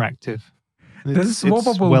attractive. There's a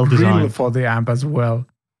swappable grill for the amp as well.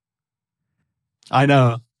 I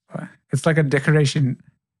know. It's like a decoration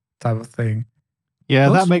type of thing. Yeah,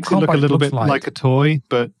 that makes it look a little bit like a toy,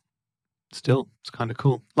 but still, it's kind of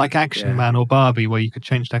cool. Like Action Yeah. Man or Barbie, where you could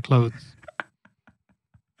change their clothes.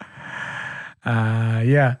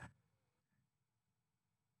 Yeah.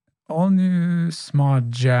 All new Smart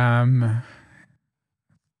Jam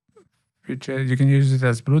feature. You can use it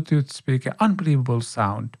as Bluetooth speaker. Unbelievable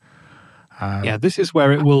sound. Yeah, this is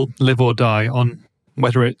where it will live or die on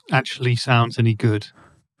whether it actually sounds any good.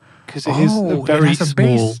 Because it is a it very has a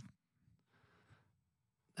small bass.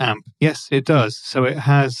 amp. Yes, it does. So it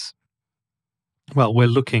has. Well, we're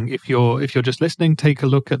looking. If you're just listening, take a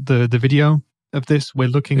look at the video of this. We're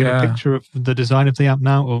looking at a Yeah. picture of the design of the amp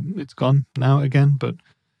now. Or it's gone now again, but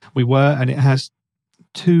we were, and it has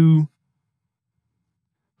 2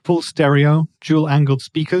 full stereo dual angled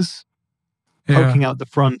speakers poking out the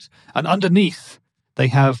front, and underneath they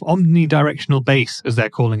have omnidirectional bass, as they're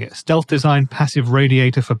calling it, stealth design passive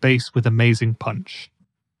radiator for bass with amazing punch.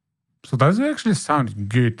 So does it actually sound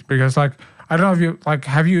good? Because like, I don't know if you like,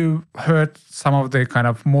 have you heard some of the kind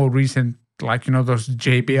of more recent, like, you know, those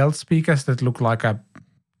JBL speakers that look like a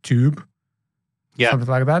tube? Yeah. Something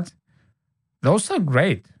like that. Those are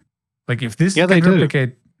great. Like if this Yeah, can they do.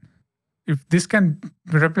 replicate, if this can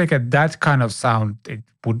replicate that kind of sound, it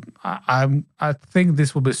would, I think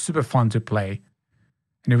this will be super fun to play.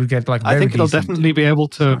 And it would get like very I think it'll decent definitely be able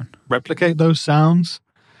to sound. replicate those sounds.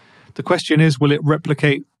 The question is, will it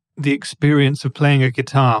replicate the experience of playing a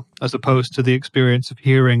guitar as opposed to the experience of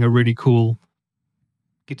hearing a really cool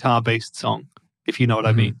guitar-based song, if you know what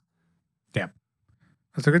I mean? Yeah.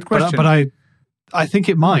 That's a good question. But I think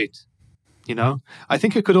it might, you know? I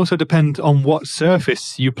think it could also depend on what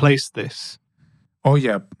surface you place this. Oh,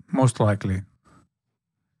 yeah, most likely.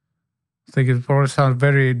 I think it probably sounds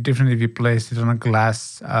very different if you place it on a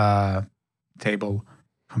glass table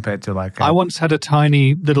compared to like I once had a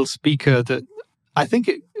tiny little speaker that I think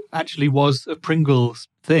it actually was a Pringles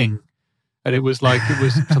thing. And it was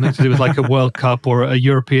something to do with like a World Cup or a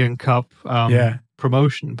European Cup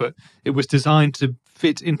promotion, but it was designed to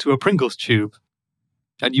fit into a Pringles tube.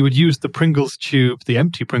 And you would use the Pringles tube, the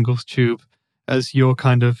empty Pringles tube, as your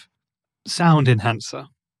kind of sound enhancer.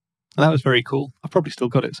 And that was very cool. I've probably still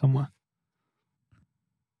got it somewhere.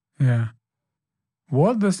 Yeah.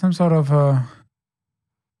 What? There's some sort of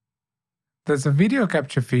there's a video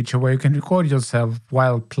capture feature where you can record yourself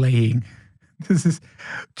while playing. This is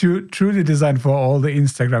truly designed for all the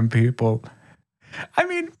Instagram people. I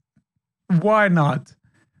mean, why not?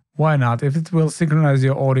 Why not? If it will synchronize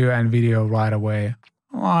your audio and video right away,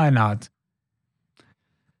 why not?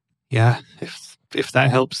 Yeah, if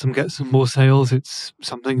that helps them get some more sales, it's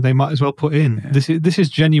something they might as well put in. Yeah. This is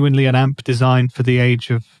genuinely an amp designed for the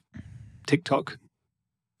age of TikTok.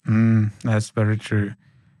 That's very true.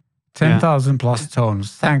 10,000 plus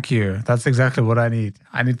tones. Thank you. That's exactly what I need.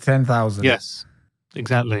 I need 10,000. Yes,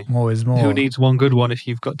 exactly. More is more. Who needs one good one if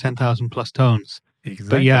you've got 10,000 plus tones? Exactly.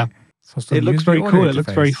 But yeah, it looks very cool. It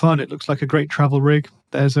looks very fun. It looks like a great travel rig.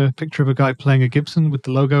 There's a picture of a guy playing a Gibson with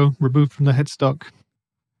the logo removed from the headstock.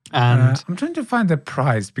 And I'm trying to find the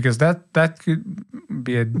price because that could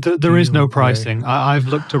be a there is no pricing. I've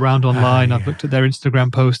looked around online. I've looked at their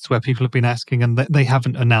Instagram posts where people have been asking, and they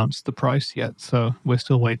haven't announced the price yet. So we're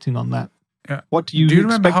still waiting on that. Yeah. What do you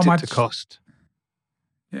expect it to cost?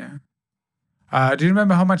 Yeah. Do you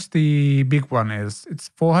remember how much the big one is?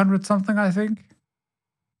 It's 400 something, I think.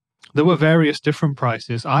 There were various different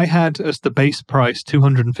prices. I had as the base price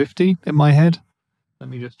 250 in my head. Let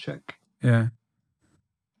me just check. Yeah.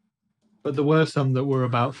 But there were some that were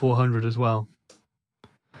about 400 as well.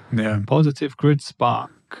 Yeah. Positive Grid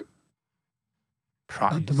Spark.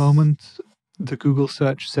 Price. At the moment, the Google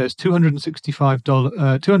search says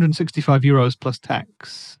 €265 plus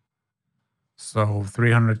tax. So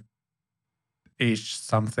 300-ish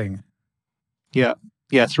something. Yeah,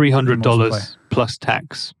 $300 plus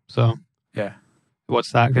tax. So yeah,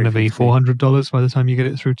 what's that going to be? $400 by the time you get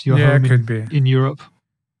it through to your home could be. In Europe.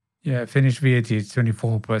 Yeah, Finnish VAT is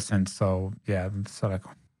 24%. So yeah, it's like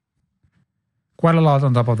quite a lot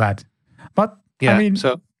on top of that. But yeah, I mean,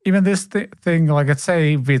 even this thing, like let's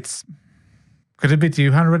say could it be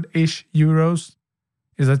 200-ish euros?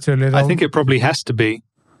 Is that too little? I think it probably has to be.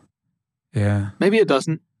 Yeah. Maybe it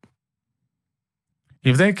doesn't.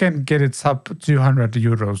 If they can get it sub 200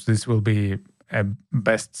 euros, this will be a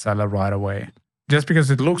bestseller right away. Just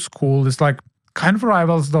because it looks cool. It's like kind of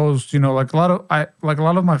rivals those, like a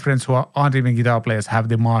lot of my friends who aren't even guitar players have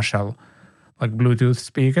the Marshall, like Bluetooth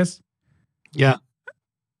speakers. Yeah.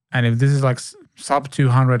 And if this is like sub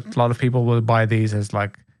 200, a lot of people will buy these as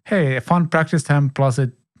like, hey, a fun practice time plus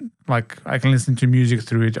it, like I can listen to music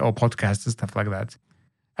through it or podcasts and stuff like that.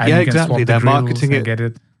 And yeah, you can exactly. swap the They're grills marketing and it. Get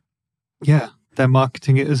it. Yeah, they're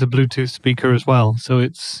marketing it as a Bluetooth speaker as well. So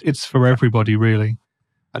it's for everybody, really.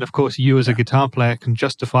 And of course, you as a guitar player can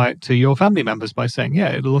justify it to your family members by saying,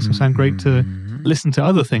 yeah, it'll also sound great to listen to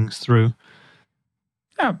other things through.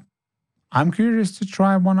 Yeah. I'm curious to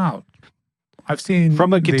try one out. I've seen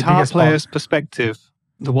from a guitar player's perspective,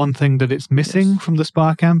 the one thing that it's missing from the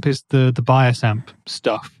Spark amp is the bias amp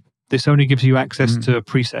stuff. This only gives you access to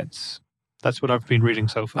presets. That's what I've been reading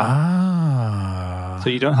so far. So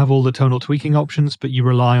you don't have all the tonal tweaking options, but you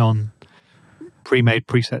rely on pre-made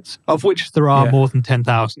presets, of which there are more than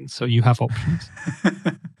 10,000, so you have options.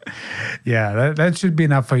 Yeah, that should be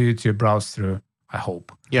enough for you to browse through, I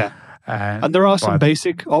hope. Yeah. And there are some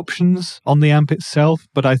basic options on the amp itself,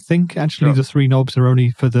 but I think actually the 3 knobs are only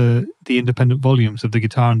for the independent volumes of the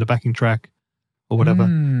guitar and the backing track or whatever.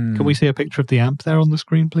 Can we see a picture of the amp there on the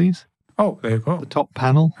screen, please? Oh, there you go. The top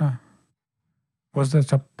panel. What's the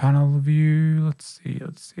top panel view? Let's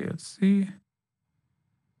see.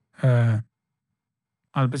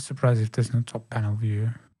 I'll be surprised if there's no top panel view.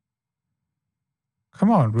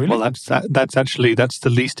 Come on, really? Well, that's the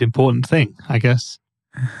least important thing, I guess.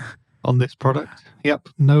 On this product. Yep.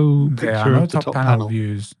 No picture of the top panel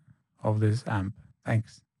views of this amp.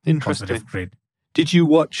 Thanks. Interesting. Did you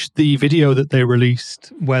watch the video that they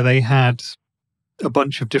released where they had a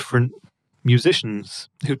bunch of different musicians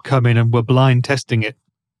who'd come in and were blind testing it?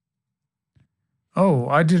 Oh,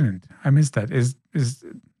 I didn't. I missed that. Is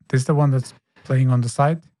this the one that's playing on the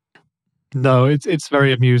side? No, it's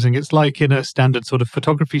very amusing. It's like in a standard sort of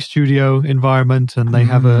photography studio environment, and they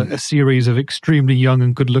have a series of extremely young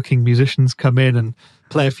and good-looking musicians come in and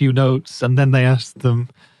play a few notes, and then they ask them,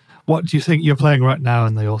 what do you think you're playing right now?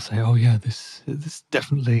 And they all say, oh yeah, this is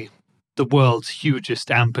definitely the world's hugest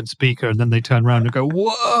amp and speaker. And then they turn around and go,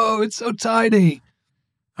 whoa, it's so tiny.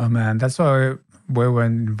 Oh man, that's why we were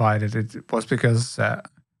invited. It was because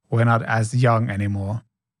we're not as young anymore.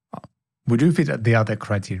 We do fit the other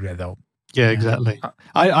criteria though. Yeah, exactly.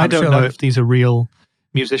 I don't know if these are real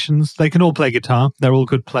musicians. They can all play guitar. They're all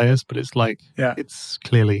good players, but it's like, it's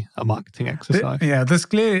clearly a marketing exercise.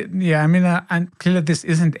 And clearly this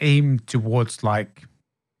isn't aimed towards like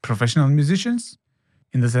professional musicians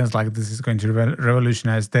in the sense like this is going to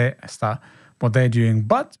revolutionize their stuff, what they're doing.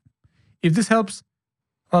 But if this helps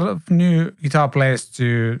a lot of new guitar players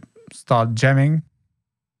to start jamming,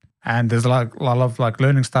 and there's like a lot of like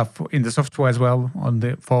learning stuff in the software as well on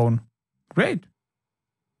the phone, great.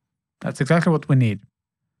 That's exactly what we need.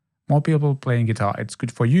 More people playing guitar. It's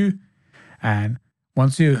good for you. And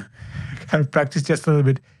once you kind of practice just a little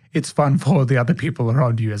bit, it's fun for the other people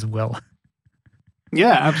around you as well.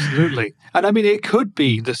 Yeah, absolutely. And I mean, it could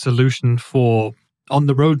be the solution for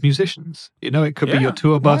on-the-road musicians. You know, it could be your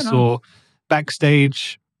tour bus or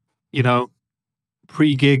backstage, you know,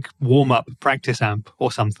 pre-gig warm-up practice amp or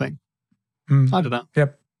something. I don't know.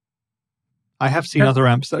 Yep. I have seen other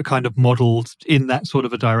amps that are kind of modeled in that sort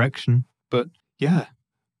of a direction. But yeah,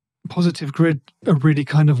 Positive Grid are really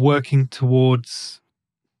kind of working towards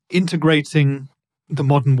integrating the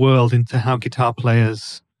modern world into how guitar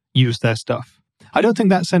players use their stuff. I don't think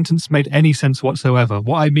that sentence made any sense whatsoever.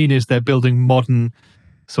 What I mean is they're building modern,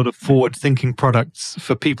 sort of forward-thinking products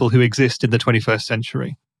for people who exist in the 21st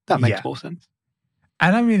century. That makes more sense.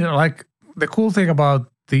 And I mean, like, the cool thing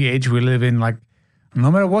about the age we live in, like,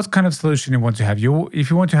 no matter what kind of solution you want to have, if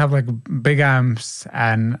you want to have like big amps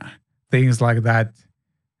and things like that,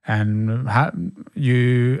 and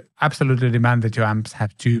you absolutely demand that your amps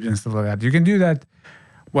have tubes and stuff like that, you can do that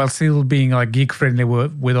while still being like geek friendly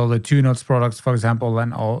with all the 2-notes products, for example,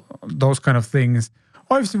 and all those kind of things.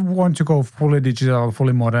 Or if you want to go fully digital,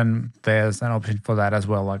 fully modern, there's an option for that as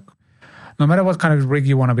well. Like, no matter what kind of rig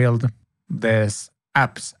you want to build, there's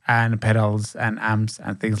apps and pedals and amps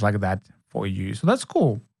and things like that for you. So that's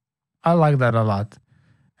cool. I like that a lot.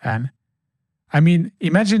 And I mean,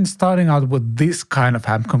 imagine starting out with this kind of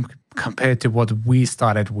amp compared to what we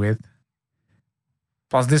started with.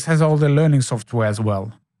 Plus, this has all the learning software as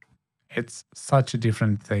well. It's such a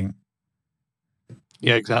different thing.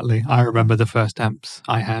 Yeah, exactly. I remember the first amps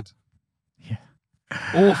I had. Yeah.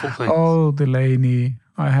 Awful things. Oh, Delaney.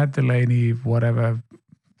 I had Delaney, whatever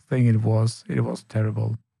thing it was. It was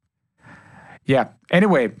terrible. Yeah.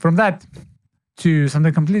 Anyway, from that to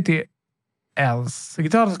something completely else.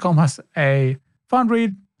 Guitar.com has a fun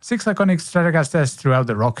read. 6 iconic Stratocasters throughout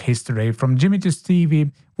the rock history. From Jimmy to Stevie,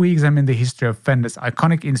 we examine the history of Fender's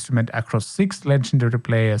iconic instrument across 6 legendary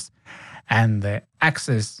players and their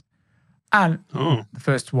axes. And the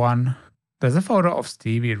first one, there's a photo of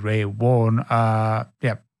Stevie Ray Vaughan.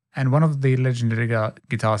 And one of the legendary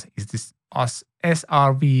guitars is this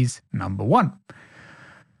SRV's number 1.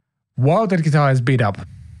 Wow, that guitar is beat up.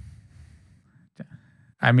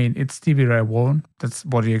 I mean, it's Stevie Ray Vaughan. That's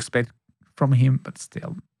what you expect from him, but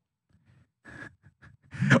still.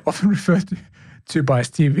 Often referred to by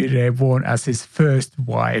Stevie Ray Vaughan as his first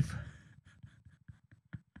wife.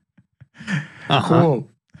 Cool.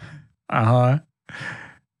 Yeah.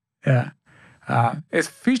 It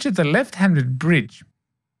featured a left-handed bridge.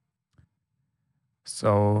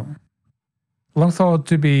 So, long thought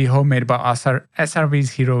to be homemade by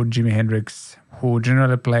SRV's hero Jimi Hendrix, who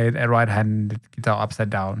generally played a right-handed guitar upside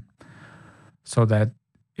down, so that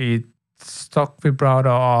its stock vibrato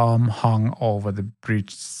arm hung over the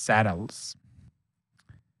bridge saddles.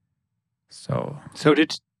 So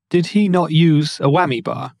did he not use a whammy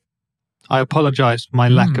bar? I apologize for my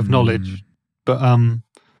lack of knowledge, but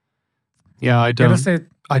yeah, I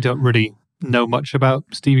don't really know much about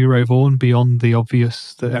Stevie Ray Vaughan beyond the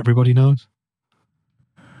obvious that everybody knows.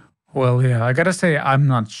 Well, yeah, I gotta say I'm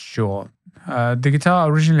not sure. The guitar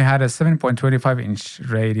originally had a 7.25-inch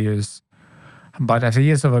radius, but after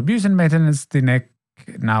years of abuse and maintenance, the neck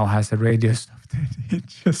now has a radius of 30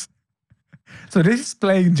 inches. So this is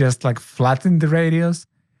playing just like flat in the radius.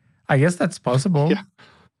 I guess that's possible. Yeah.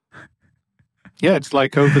 Yeah, it's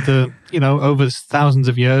like over thousands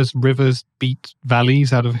of years, rivers beat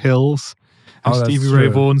valleys out of hills. And Stevie Ray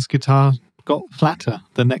Vaughan's guitar got flatter.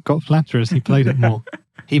 The neck got flatter as he played it more.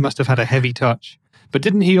 He must have had a heavy touch. But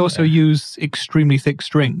didn't he also use extremely thick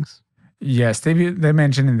strings? Yeah, they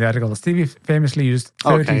mentioned in the article, Stevie famously used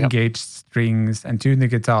 13-gauge strings and tuned the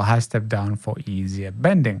guitar half step down for easier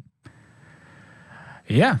bending.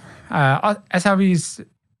 Yeah, SRV's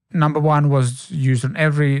number one was used on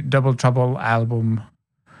every Double Trouble album,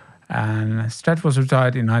 and Strat was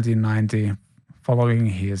retired in 1990 following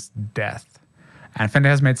his death. And Fender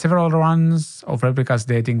has made several runs of replicas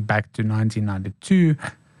dating back to 1992.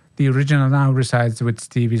 The original now resides with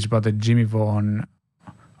Stevie's brother Jimmy Vaughan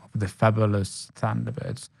of the Fabulous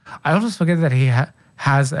Thunderbirds. I always forget that he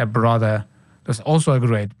has a brother that's also a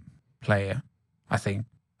great player, I think.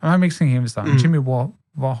 Am I mixing him with something? Jimmy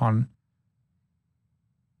Vaughan.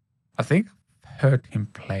 I think I've heard him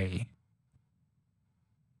play.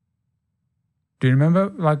 Do you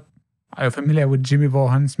remember, are you familiar with Jimmy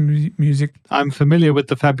Vaughan's music? I'm familiar with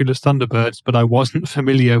the Fabulous Thunderbirds, but I wasn't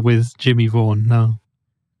familiar with Jimmy Vaughan, no.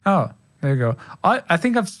 Oh, there you go. I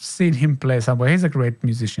think I've seen him play somewhere. He's a great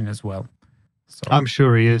musician as well. So, I'm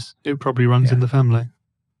sure he is. It probably runs in the family.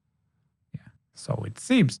 Yeah, so it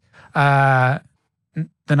seems. The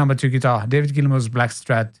number 2 guitar, David Gilmour's Black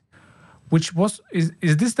Strat, which is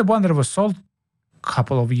this the one that was sold a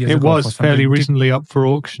couple of years ago? It was fairly recently up for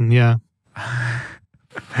auction, yeah.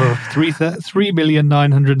 For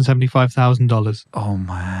 $3,975,000. Oh,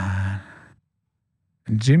 man.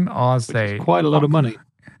 And Jim Arce. Quite a lot of money.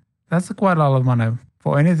 That's quite a lot of money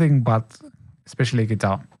for anything but especially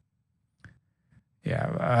guitar.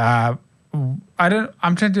 Yeah.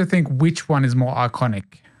 I'm trying to think which one is more iconic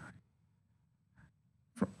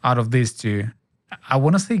out of these two. I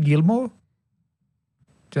want to say Gilmour.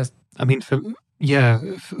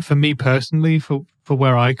 For me personally, for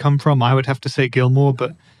where I come from, I would have to say Gilmour,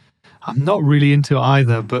 but I'm not really into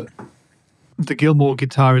either. But the Gilmour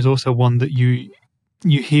guitar is also one that you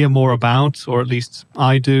hear more about, or at least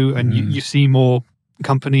I do, and you see more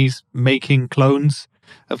companies making clones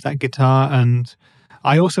of that guitar. And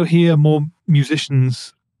I also hear more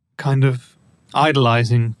musicians kind of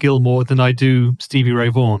idolizing Gilmour than I do Stevie Ray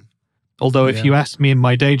Vaughan. Although if you ask me in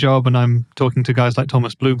my day job and I'm talking to guys like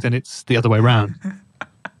Thomas Blug, then it's the other way around.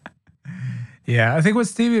 Yeah, I think with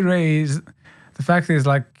Stevie Ray is, the fact is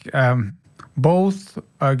both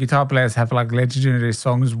guitar players have legendary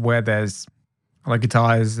songs where there's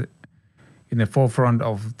guitar is in the forefront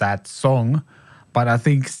of that song. But I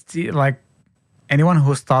think anyone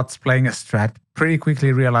who starts playing a Strat pretty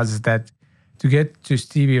quickly realizes that to get to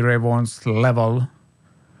Stevie Ray Vaughan's level,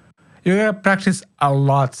 you gotta practice a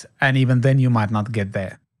lot, and even then you might not get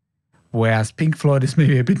there. Whereas Pink Floyd is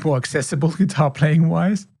maybe a bit more accessible guitar playing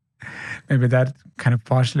wise. Maybe that kind of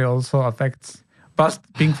partially also affects. Plus,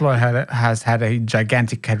 Pink Floyd has had a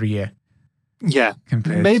gigantic career. Yeah,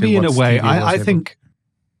 maybe in a way. I think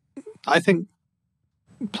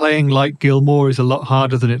playing like Gilmour is a lot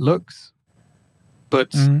harder than it looks.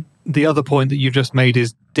 But the other point that you just made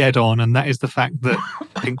is dead on, and that is the fact that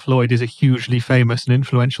Pink Floyd is a hugely famous and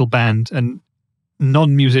influential band, and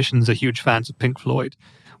non-musicians are huge fans of Pink Floyd.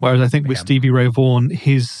 Whereas I think with Stevie Ray Vaughan,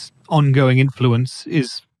 his ongoing influence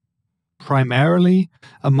is primarily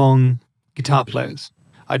among guitar players.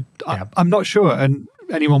 I'm not sure, and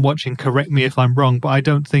anyone watching, correct me if I'm wrong, but I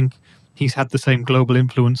don't think he's had the same global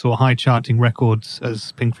influence or high charting records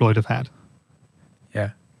as Pink Floyd have had.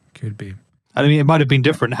 Yeah, could be. I mean, it might have been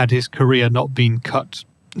different had his career not been cut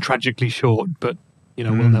tragically short, but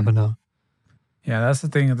we'll never know. Yeah, that's the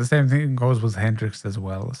thing. The same thing goes with Hendrix as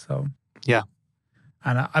well. So Yeah.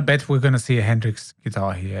 And I bet we're going to see a Hendrix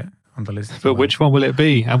guitar here on the list. But which one will it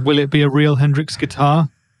be? And will it be a real Hendrix guitar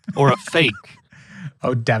or a fake?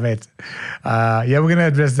 Oh, damn it. Yeah, we're going to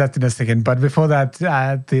address that in a second. But before that,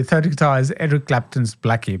 the third guitar is Eric Clapton's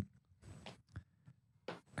Blackie.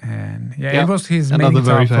 And it was his main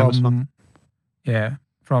guitar very famous one.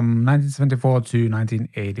 From 1974 to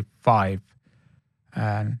 1985.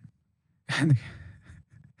 And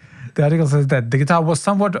the article says that the guitar was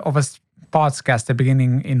somewhat of a parts caster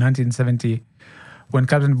beginning in 1970 when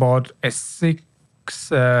Clapton bought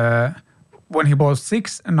when he bought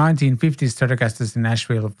six 1950s Stratocasters in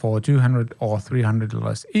Nashville for $200 or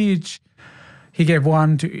 $300 each. He gave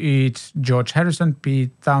one to each George Harrison,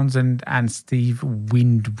 Pete Townsend, and Steve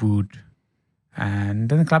Winwood. And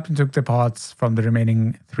then Clapton took the parts from the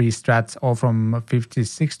remaining three Strats, all from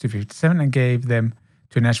 56 to 57, and gave them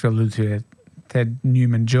to Nashville Luthier Ted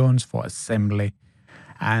Newman Jones for assembly.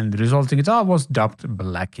 And the resulting guitar was dubbed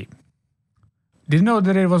Blackie. Didn't know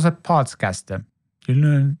that it was a parts caster. You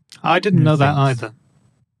learn. I didn't know that either.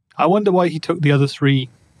 I wonder why he took the other three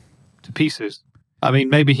to pieces. I mean,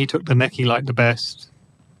 maybe he took the neck he liked the best,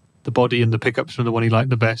 the body and the pickups from the one he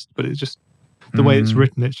liked the best, but it's just the way it's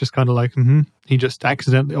written, it's just kind of like, he just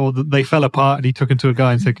accidentally, or they fell apart and he took them to a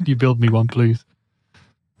guy and said, could you build me one, please?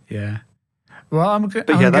 Yeah. Well,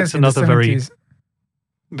 that's another very,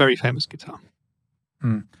 very famous guitar.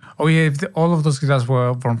 Oh, yeah, if all of those guitars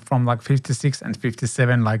were from like 56 and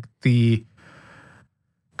 57, like the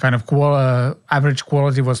kind of average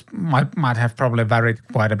quality might have probably varied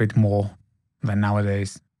quite a bit more than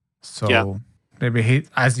nowadays. So maybe he,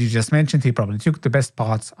 as you just mentioned, he probably took the best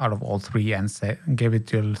parts out of all three and gave it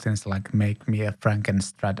to things like make me a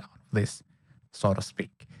Frankenstrat out of this, so to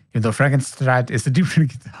speak. Even though Frankenstrat is a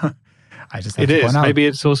different guitar. I just have to point out. Maybe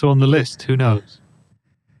it's also on the list. Who knows?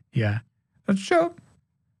 Yeah. Not sure.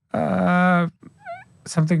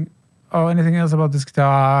 Anything else about this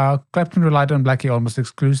guitar? Clapton relied on Blackie almost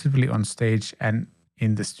exclusively on stage and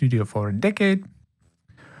in the studio for a decade.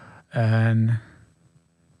 And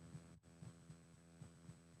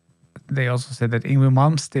they also said that Yngwie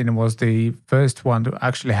Malmsteen was the first one to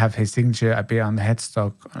actually have his signature appear on the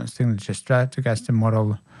headstock on a signature Stratocaster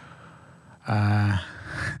model.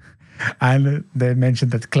 And they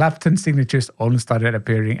mentioned that Clapton's signatures only started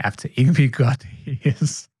appearing after Yngwie got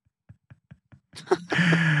his.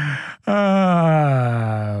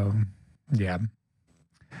 Yeah.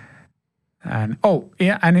 And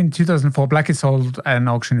in 2004, Blackie sold at an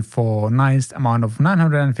auction for a nice amount of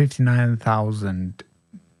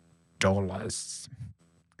 $959,000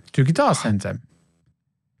 to Guitar Center.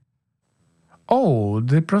 Oh,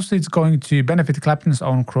 the proceeds going to benefit Clapton's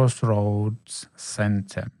own Crossroads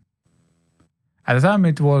Center. At the time,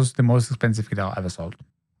 it was the most expensive guitar ever sold.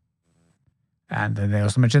 And then they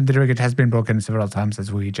also mentioned the record has been broken several times,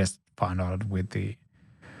 as we just found out with the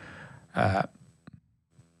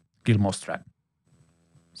Gilmore Strat.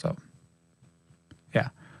 So, yeah.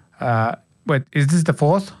 Wait, is this the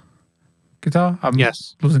fourth guitar? I'm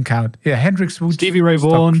losing count. Yeah, Hendrix, Wood, Stevie Ray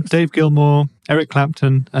Vaughan, Dave Gilmour, Eric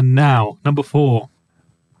Clapton, and now, number 4.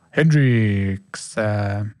 Hendrix.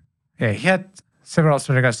 He had several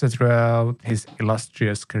Stratocasters throughout his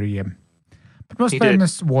illustrious career. But most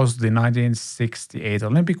famous was the 1968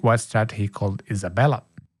 Olympic white Strat he called Isabella.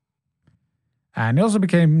 And he also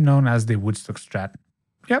became known as the Woodstock Strat.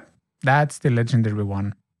 Yep, that's the legendary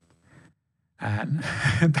one. And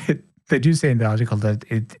they do say in the article that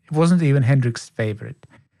it wasn't even Hendrix's favorite.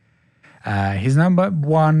 His number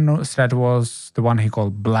one Strat was the one he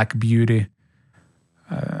called Black Beauty.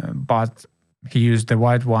 But he used the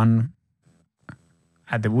white one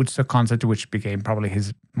at the Woodstock concert, which became probably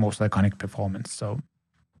his most iconic performance. So,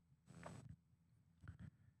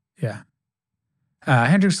 yeah.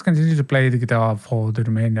 Hendrix continued to play the guitar for the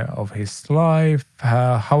remainder of his life.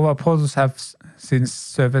 However, photos have since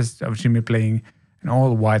surfaced of Jimmy playing an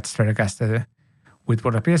all-white Stratocaster with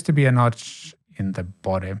what appears to be a notch in the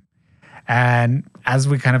body. And as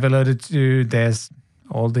we kind of alluded to, there's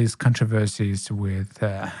all these controversies with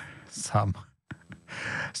some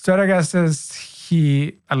Stratocasters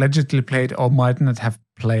he allegedly played or might not have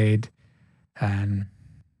played. And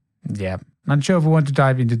yeah, not sure if we want to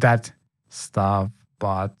dive into that stuff,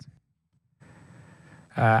 but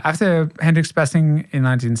after Hendrix passing in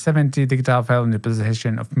 1970, the guitar fell in the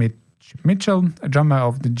possession of Mitch Mitchell, a drummer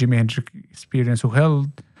of the Jimi Hendrix Experience, who held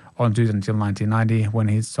onto it until 1990 when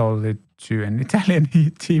he sold it to an Italian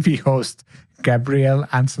TV host, Gabriele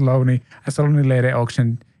Anzalone. Anzalone later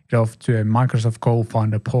auctioned it off to a Microsoft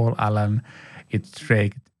co-founder, Paul Allen, it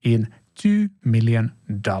raked in $2 million.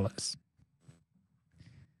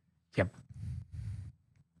 Yep.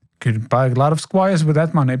 Could buy a lot of Squires with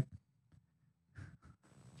that money.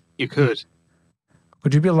 You could.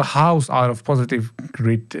 Could you build a house out of positive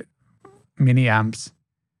grid mini amps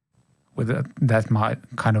with that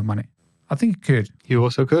kind of money? I think you could. You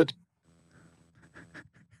also could.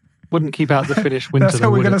 Wouldn't keep out the Finnish winter. That's how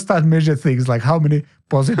we're going to start measure things like how many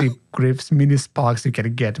positive grips, mini sparks you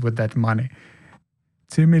can get with that money.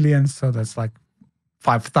 2 million, so that's like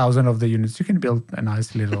 5,000 of the units. You can build a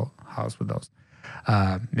nice little house with those.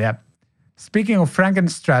 Yeah. Speaking of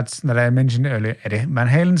Frankenstrats that I mentioned earlier, Eddie Van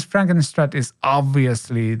Halen's Frankenstrat is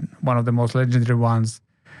obviously one of the most legendary ones.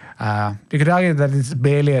 You could argue that it's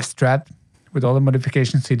barely a Strat with all the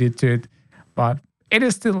modifications he did to it, but it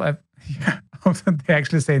is still a... They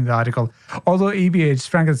actually say in the article, although EVH's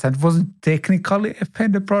Frankenstein wasn't technically a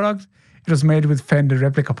Fender product, it was made with Fender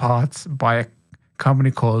replica parts by a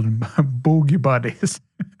company called Boogie Buddies.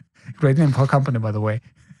 Great name for a company, by the way.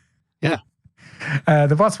 Yeah.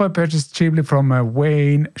 The parts were purchased cheaply from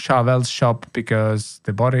Wayne Charvel's shop because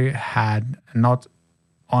the body had not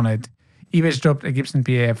on it. EVH dropped a Gibson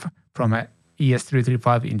PAF from a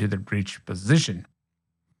ES335 into the bridge position.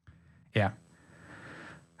 Yeah.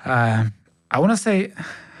 I want to say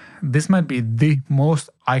this might be the most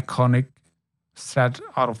iconic Strat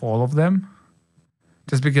out of all of them,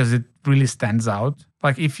 just because it really stands out.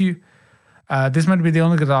 Like if you, this might be the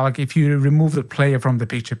only guitar, like if you remove the player from the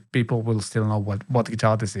picture, people will still know what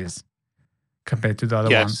guitar this is compared to the other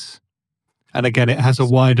ones. And again, it has a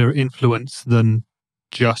wider influence than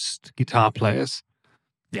just guitar players.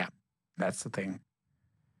 Yeah, that's the thing.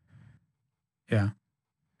 Yeah.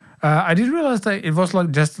 I did realize that it was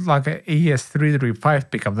just like an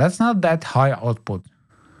ES335 pickup. That's not that high output.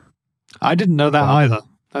 I didn't know that either.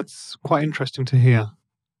 That's quite interesting to hear.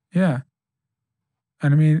 Yeah.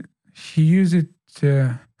 And I mean, he used it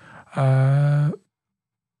to... I'm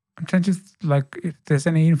trying to, if there's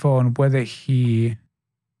any info on whether he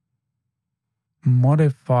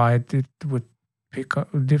modified it with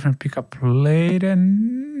different pickup plate,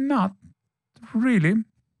 and not really.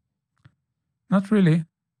 Not really.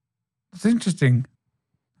 It's interesting.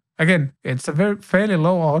 Again, it's a fairly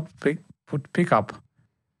low output pickup,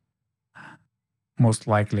 most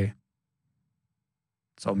likely.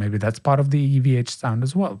 So maybe that's part of the EVH sound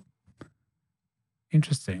as well.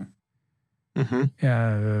 Interesting. Mm-hmm.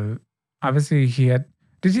 Yeah. Obviously, he had.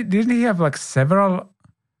 Didn't he have several?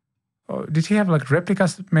 Did he have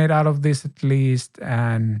replicas made out of this at least?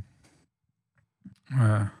 And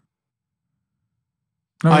no,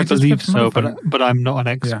 I believe so, but I'm not an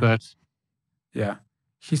expert. Yeah.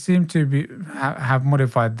 He seemed to have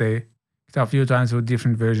modified the guitar a few times with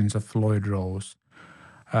different versions of Floyd Rose,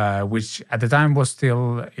 which at the time was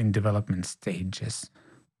still in development stages.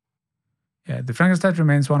 Yeah, the Frankenstein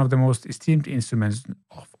remains one of the most esteemed instruments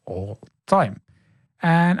of all time.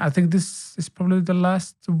 And I think this is probably the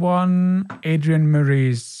last one, Dave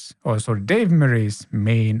Murray's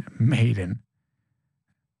main Maiden.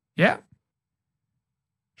 Yeah.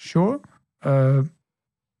 Sure.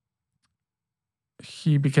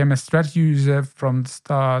 He became a Strat user from the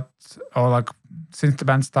start, or since the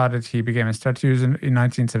band started, he became a Strat user in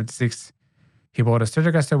 1976. He bought a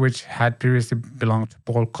Stratocaster, which had previously belonged to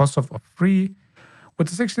Paul Kossoff of Free.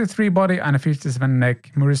 With a 63 body and a 57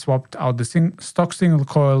 neck, Murray swapped out the stock single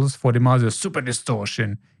coils for DiMarzio's Super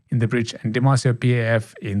Distortion in the bridge and DiMarzio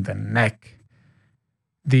PAF in the neck.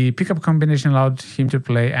 The pickup combination allowed him to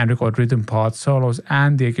play and record rhythm parts, solos,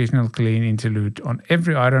 and the occasional clean interlude on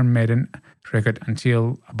every Iron Maiden record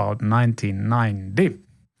until about 1990,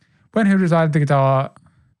 when he retired the guitar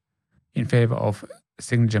in favor of a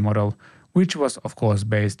signature model, which was, of course,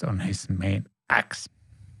 based on his main axe.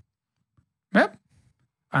 Yep.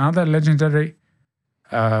 Another legendary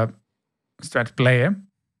Strat player.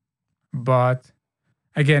 But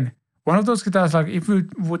again, one of those guitars, if you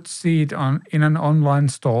would see it in an online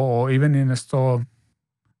store or even in a store,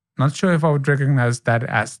 not sure if I would recognize that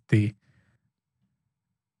as the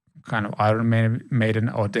kind of Iron Maiden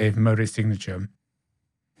or Dave Murray signature.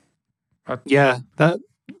 But yeah,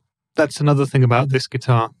 that's another thing about this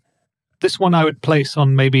guitar. This one I would place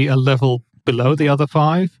on maybe a level below the other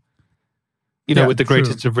five. With the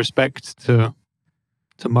greatest of respect to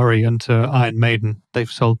Murray and to Iron Maiden. They've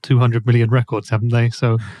sold 200 million records, haven't they?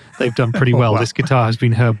 So they've done pretty well. Wow. This guitar has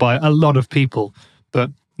been heard by a lot of people.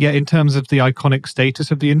 But yeah, in terms of the iconic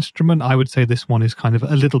status of the instrument, I would say this one is kind of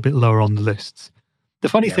a little bit lower on the lists. The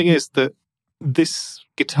funny thing is that this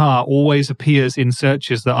guitar always appears in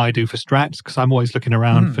searches that I do for Strats, because I'm always looking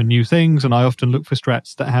around for new things, and I often look for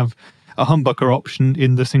Strats that have a humbucker option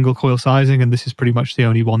in the single coil sizing, and this is pretty much the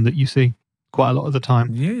only one that you see quite a lot of the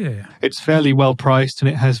time. Yeah. It's fairly well priced and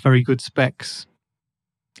it has very good specs.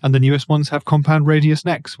 And the newest ones have compound radius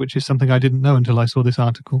necks, which is something I didn't know until I saw this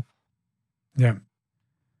article. Yeah.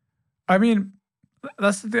 I mean,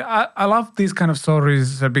 that's the thing. I love these kind of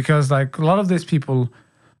stories because like a lot of these people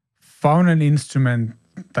found an instrument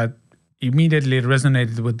that immediately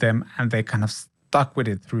resonated with them and they kind of stuck with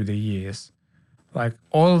it through the years. Like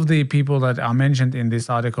all of the people that are mentioned in this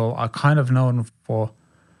article are kind of known for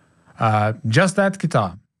just that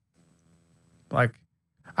guitar. Like,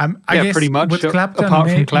 I guess pretty much. with Clapton, apart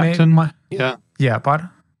from Clapton, yeah, but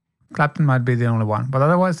Clapton might be the only one. But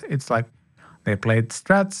otherwise, it's like they played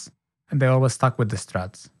Strats and they always stuck with the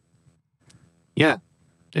Strats. Yeah,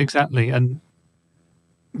 exactly. And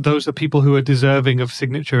those are people who are deserving of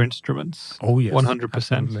signature instruments. Oh, yes. 100%.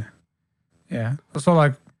 Absolutely. Yeah. So,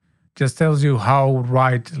 like, just tells you how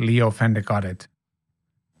right Leo Fender got it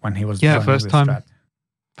when he was designing first the time. Strat.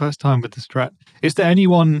 First time with the Strat. Is there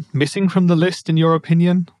anyone missing from the list, in your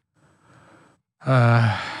opinion?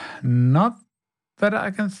 Not that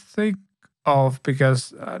I can think of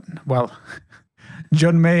because,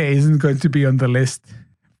 John Mayer isn't going to be on the list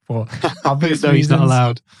for obvious No, reasons. he's not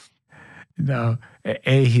allowed. No,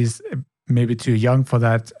 he's maybe too young for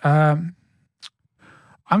that. I'm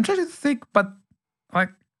trying to think, but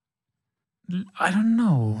like, I don't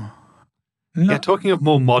know. No. Yeah, talking of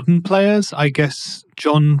more modern players, I guess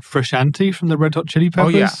John Frusciante from the Red Hot Chili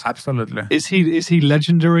Peppers. Oh yeah, absolutely. Is he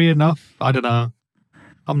legendary enough? I don't know.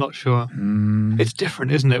 I'm not sure. It's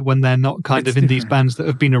different, isn't it, when they're not kind of in these bands that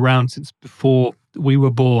have been around since before we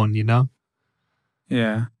were born, you know?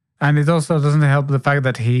 Yeah. And it also doesn't help the fact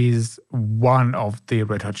that he's one of the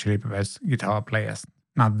Red Hot Chili Peppers guitar players.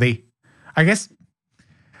 Not the. I guess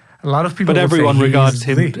a lot of people But everyone regards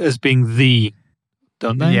him the. as being the,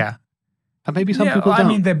 don't they? Yeah. And maybe some people don't. I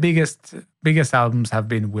mean, the biggest albums have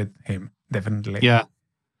been with him, definitely. Yeah.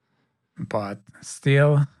 But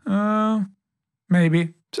still,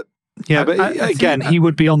 maybe. Yeah, but again, he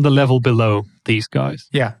would be on the level below these guys.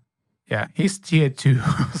 Yeah. Yeah. He's tier 2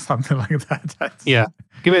 or something like that. Yeah.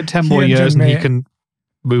 Give it 10 more years and he can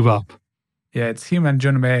move up. Yeah, it's him and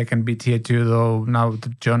John Mayer can be tier 2, though now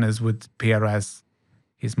John is with PRS.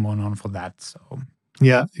 He's more known for that. So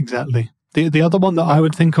yeah, exactly. The other one that I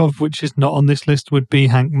would think of, which is not on this list, would be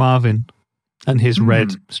Hank Marvin and his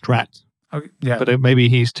red Strat. Okay, yeah. But maybe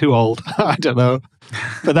he's too old. I don't know.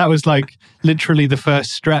 But that was like literally the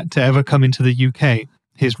first Strat to ever come into the UK,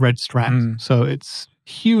 his red Strat. So it's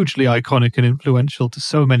hugely iconic and influential to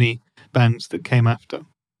so many bands that came after.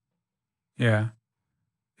 Yeah.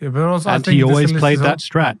 Yeah, but also and he always played that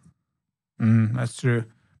Strat. That's true.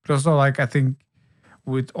 But also, like, I think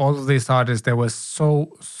with all of these artists, they were so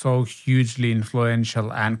hugely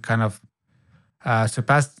influential and kind of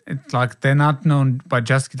surpassed. It's like they're not known by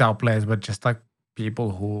just guitar players, but just like people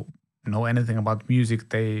who know anything about music.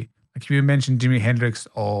 They, like, if you mentioned Jimi Hendrix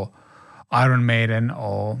or Iron Maiden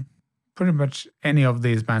or pretty much any of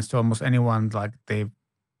these bands, to almost anyone, like they've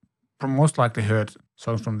most likely heard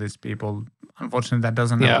songs from these people. Unfortunately, that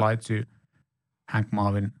doesn't apply to Hank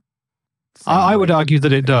Marvin. I would argue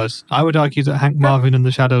that it does. I would argue that Hank Marvin and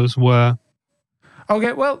the Shadows were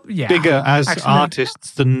bigger as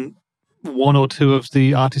artists than one or two of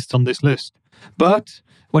the artists on this list. But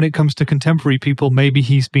when it comes to contemporary people, maybe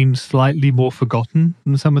he's been slightly more forgotten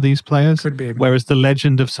than some of these players. Could be. Whereas the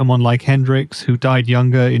legend of someone like Hendrix, who died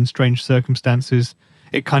younger in strange circumstances,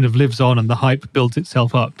 it kind of lives on and the hype builds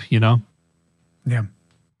itself up, you know? Yeah,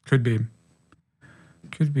 could be.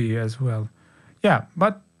 Could be as well. Yeah,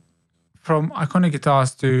 but from iconic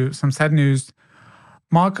guitars to some sad news,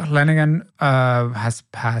 Mark Lanegan has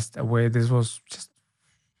passed away. This was just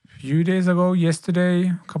a few days ago, yesterday,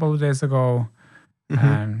 a couple of days ago.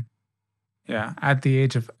 And yeah, at the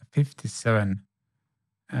age of 57.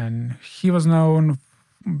 And he was known,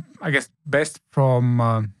 I guess, best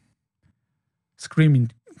from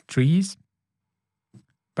Screaming Trees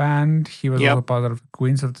band. He was also part of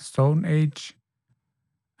Queens of the Stone Age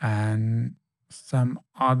and some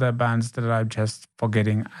other bands that I'm just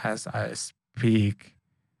forgetting as I speak.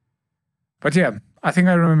 But yeah, I think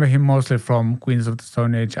I remember him mostly from Queens of the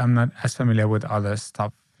Stone Age. I'm not as familiar with other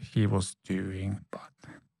stuff he was doing, but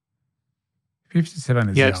 57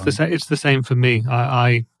 is young. It's the same for me.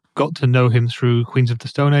 I got to know him through Queens of the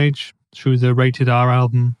Stone Age, through the Rated R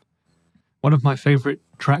album. One of my favorite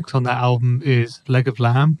tracks on that album is Leg of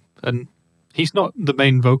Lamb, and he's not the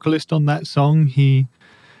main vocalist on that song. He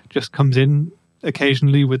just comes in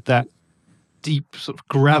occasionally with that deep sort of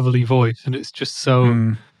gravelly voice, and it's just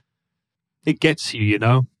so it gets you, you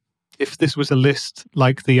know. if this was a list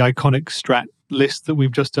like the iconic Strat list that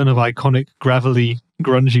we've just done of iconic, gravelly,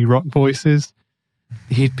 grungy rock voices,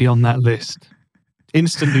 he'd be on that list.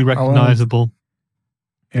 Instantly recognizable.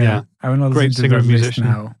 Yeah. I will not Great listen to singer that and list musician.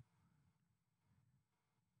 now.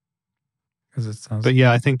 Because it sounds But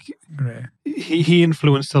yeah, I think great. he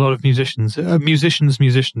influenced a lot of musicians, a musician's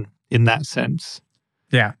musician in that sense.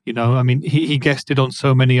 Yeah. You know, I mean, he guested on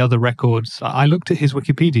so many other records. I looked at his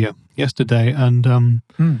Wikipedia yesterday, and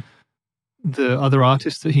the other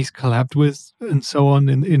artists that he's collabed with and so on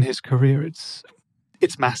in his career, it's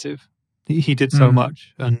massive. He did so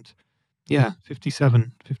much, and yeah,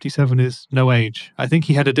 57 is no age. I think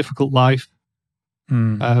he had a difficult life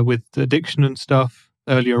with addiction and stuff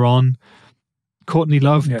earlier on. Courtney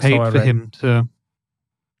Love paid for him to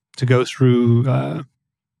go through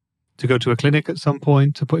to go to a clinic at some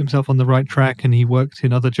point to put himself on the right track, and he worked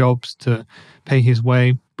in other jobs to pay his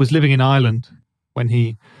way. Was living in Ireland when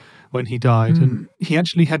he died, and he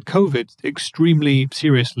actually had COVID extremely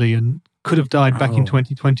seriously and could have died back in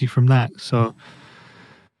 2020 from that. So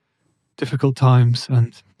difficult times,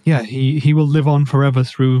 and yeah, he will live on forever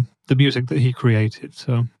through the music that he created.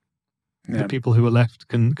 So the people who are left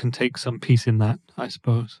can take some peace in that, I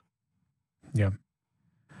suppose. Yeah.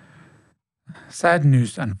 Sad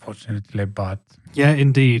news, unfortunately, but yeah,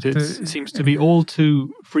 indeed, it seems to be all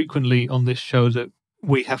too frequently on this show that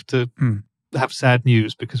we have to have sad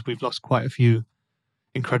news because we've lost quite a few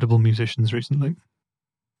incredible musicians recently.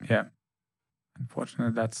 Yeah,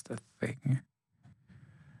 unfortunately, that's the thing.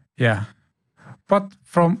 Yeah, but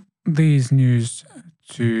from these news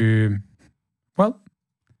to, well,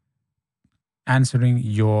 answering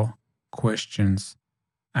your questions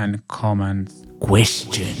and comments.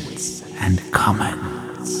 Questions and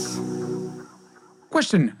comments.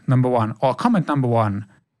 Question number one, or comment number one,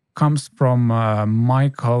 comes from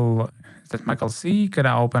Michael. Is that Michael C? Can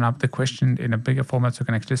I open up the question in a bigger format so I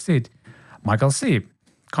can actually see it? Michael C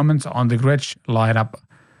comments on the Gretsch lineup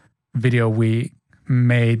video we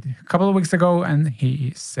made a couple of weeks ago, and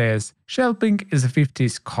he says, shell pink is a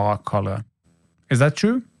 50s car color. Is that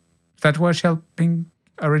true? Is that where shell pink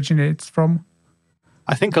originates from?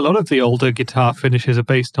 I think a lot of the older guitar finishes are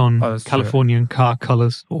based on Californian car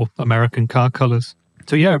colors or American car colors.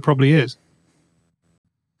 So yeah, it probably is.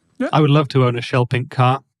 Yeah. I would love to own a shell pink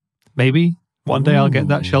car. Maybe one day I'll get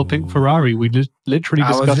that shell pink Ferrari. We just literally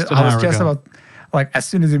discussed an hour ago. I was just about, like, as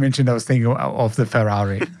soon as you mentioned, I was thinking of the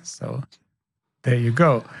Ferrari. So there you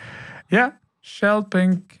go. Yeah, shell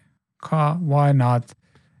pink car. Why not?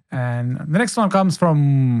 And the next one comes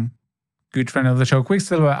from good friend of the show,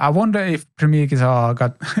 Quicksilver. I wonder if Premier Guitar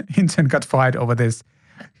got fired over this.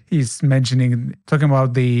 He's talking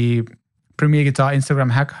about the Premier Guitar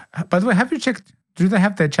Instagram hack. By the way, have you checked? Do they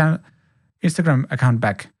have their channel Instagram account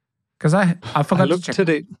back? Because I forgot to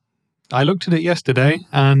check. I looked at it yesterday,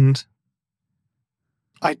 and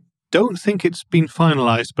I don't think it's been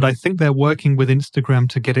finalized, but I think they're working with Instagram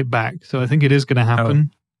to get it back. So I think it is going to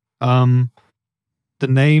happen. The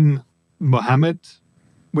name Mohammed,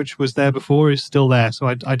 which was there before, is still there. So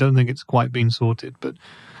I don't think it's quite been sorted, but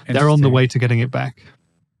they're on the way to getting it back.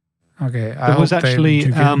 Okay. There was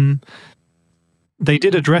actually, they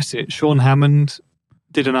did address it. Sean Hammond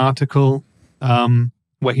did an article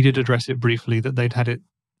where he did address it briefly, that they'd had it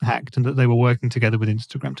hacked and that they were working together with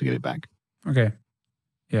Instagram to get it back. Okay.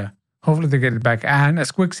 Yeah. Hopefully they get it back. And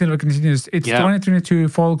as Quicksilver continues, it's 2022,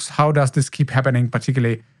 folks. How does this keep happening,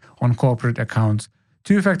 particularly on corporate accounts?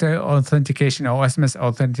 Two-factor authentication or SMS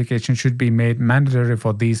authentication should be made mandatory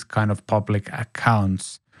for these kind of public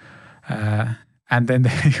accounts. And then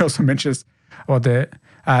he also mentions about the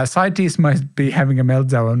CITES might be having a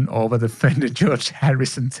meltdown over the Fender George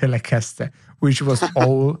Harrison Telecaster, which was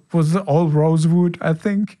all rosewood, I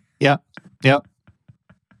think. Yeah.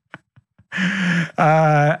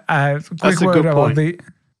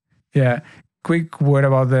 Quick word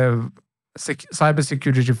about the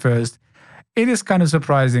cybersecurity first. It is kind of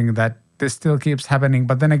surprising that this still keeps happening.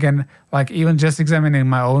 But then again, like even just examining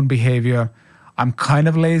my own behavior, I'm kind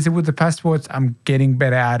of lazy with the passwords. I'm getting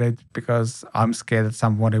better at it because I'm scared that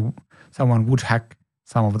someone would hack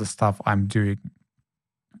some of the stuff I'm doing.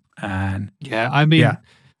 And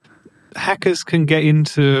hackers can get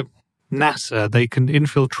into NASA. They can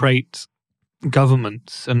infiltrate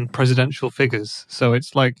governments and presidential figures. So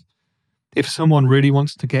it's like, if someone really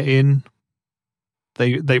wants to get in,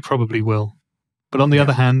 they probably will. But on the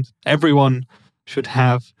other hand, everyone should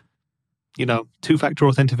have, two-factor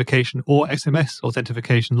authentication or SMS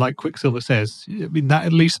authentication, like Quicksilver says. I mean, that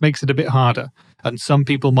at least makes it a bit harder. And some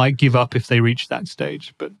people might give up if they reach that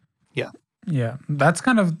stage. But yeah. Yeah, that's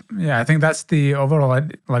kind of, I think that's the overall,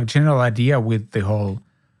 like, general idea with the whole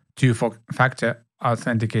two-factor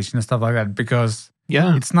authentication and stuff like that, because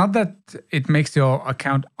Yeah. it's not that it makes your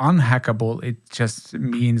account unhackable. It just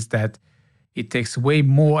means that it takes way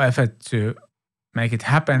more effort to make it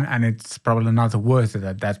happen, and it's probably not worth it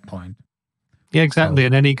at that point. Yeah, exactly. So-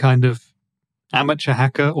 And any kind of amateur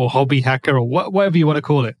hacker or hobby hacker or whatever you want to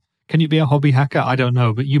call it. Can you be a hobby hacker? I don't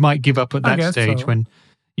know, but you might give up at I that guess stage so. when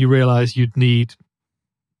you realize you'd need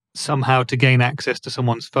somehow to gain access to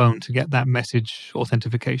someone's phone to get that message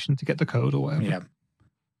authentication, to get the code or whatever. Yeah.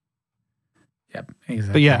 Yep,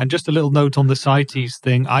 exactly. But yeah, and just a little note on the CITES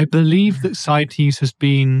thing. I believe that CITES has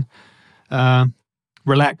been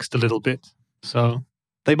relaxed a little bit. So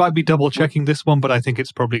they might be double checking this one, but I think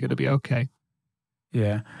it's probably going to be okay.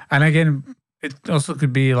 Yeah. And again, it also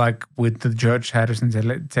could be like with the George Harrison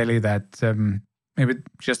telly that maybe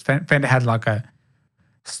just Fender had like a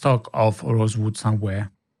stock of Rosewood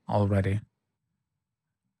somewhere already.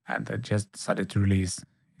 And they just decided to release it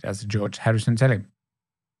as a George Harrison telly.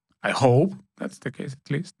 I hope that's the case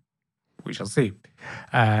at least. We shall see.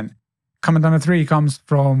 And comment number 3 comes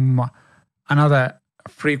from another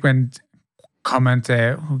frequent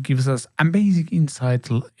commenter who gives us amazing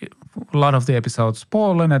insight. A lot of the episodes,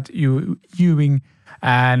 Paul Leonard Ewing,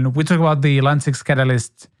 and we talk about the Line 6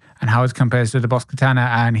 Catalyst and how it compares to the Boss Katana,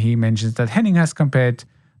 and he mentions that Henning has compared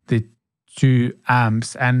the 2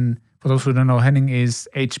 amps. And for those who don't know, Henning is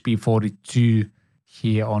HP42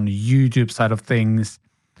 here on YouTube side of things.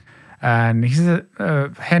 And he says,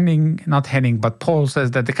 but Paul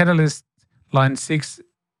says that the Catalyst Line 6,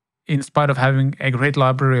 in spite of having a great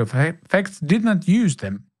library of effects, did not use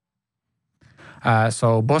them.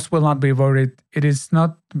 So Boss will not be worried. It is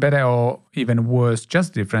not better or even worse,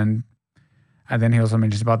 just different. And then he also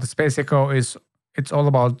mentions about the Space Echo. It's all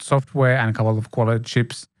about software and a couple of quality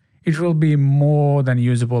chips. It will be more than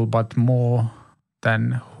usable, but more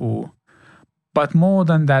than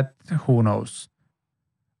that, who knows?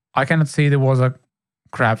 I cannot see there was a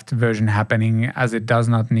craft version happening, as it does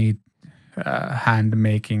not need hand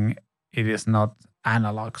making. It is not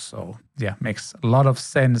analog, so yeah, makes a lot of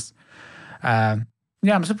sense. I'm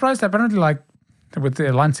surprised. Apparently, like with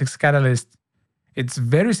the Line 6 Catalyst, it's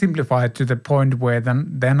very simplified to the point where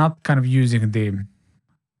then they're not kind of using the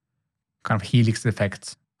kind of helix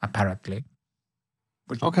effects, apparently.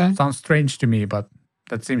 Which sounds strange to me, but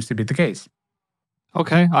that seems to be the case.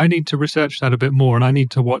 Okay, I need to research that a bit more, and I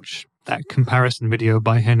need to watch that comparison video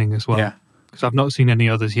by Henning as well. Yeah. Because I've not seen any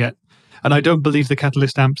others yet. And I don't believe the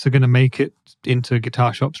Catalyst amps are going to make it into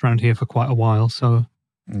guitar shops around here for quite a while. So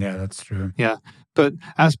yeah, that's true. Yeah. But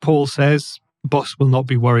as Paul says, Boss will not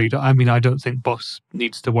be worried. I mean, I don't think Boss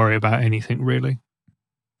needs to worry about anything, really.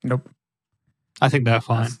 Nope. I think they're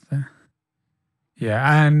fine.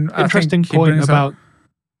 Yeah, and interesting point about...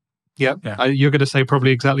 You're going to say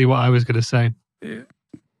probably exactly what I was going to say.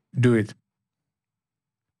 Do it.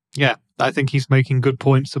 Yeah, I think he's making good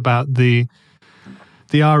points about the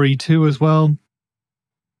RE2 as well.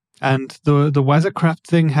 And the Wazacraft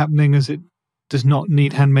thing happening, as it does not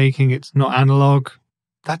need hand making, it's not analog.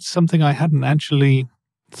 That's something I hadn't actually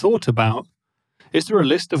thought about. Is there a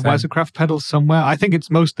list of Wazacraft pedals somewhere? I think it's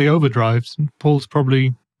mostly overdrives. Paul's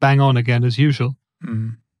probably bang on again as usual.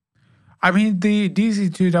 Mm. I mean, the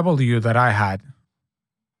DC2W that I had.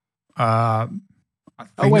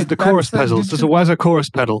 The chorus pedals. There's a Waza chorus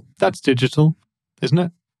pedal. That's digital, isn't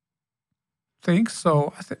it? Think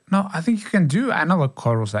so. I think you can do analog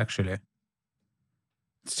chorus, actually.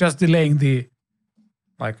 It's just delaying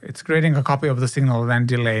it's creating a copy of the signal and then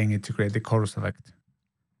delaying it to create the chorus effect.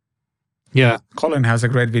 Yeah. Colin has a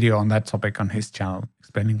great video on that topic on his channel,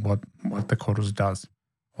 explaining what the chorus does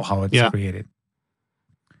or how it's created.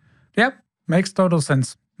 Yep, makes total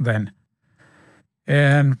sense then.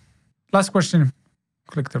 And last question.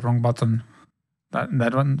 Click the wrong button.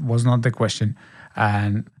 That one was not the question.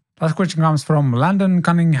 And last question comes from Landon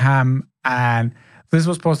Cunningham, and this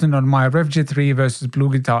was posted on my Rev G3 versus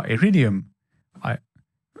Blue Guitar Iridium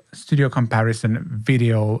studio comparison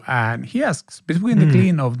video. And he asks, between the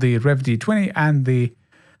clean of the Rev D20 and the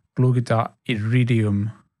Blue Guitar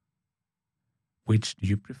Iridium, which do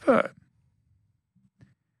you prefer?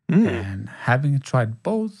 And having tried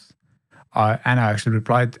both, and I actually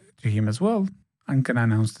replied to him as well, I'm going to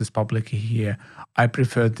announce this publicly here. I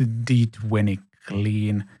prefer the D20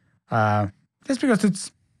 clean, just because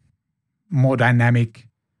it's more dynamic,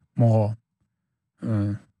 more...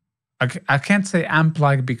 I can't say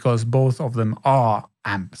amp-like because both of them are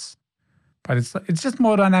amps, but it's just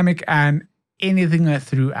more dynamic, and anything I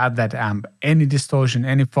threw at that amp, any distortion,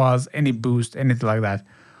 any fuzz, any boost, anything like that,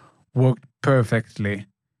 worked perfectly.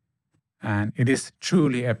 And it is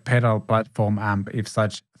truly a pedal platform amp, if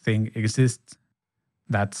such thing exists.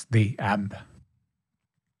 that's the amp.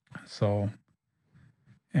 So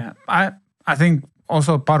yeah, I think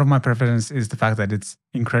also part of my preference is the fact that it's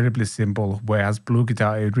incredibly simple, whereas Blue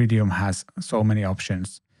Guitar Iridium has so many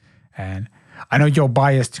options. And I know you're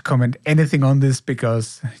biased to comment anything on this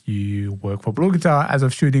because you work for Blue Guitar as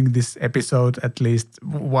of shooting this episode, at least.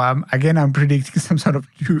 Well, again, I'm predicting some sort of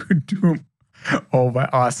doom over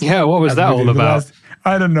us. Yeah, what was that all about?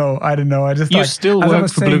 I don't know. I just you still work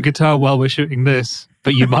for Blue Guitar while we're shooting this,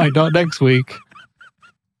 but you might not next week.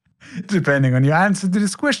 Depending on your answer to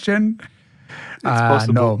this question. It's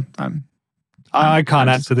possible. No. I can't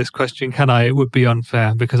answer this question, can I? It would be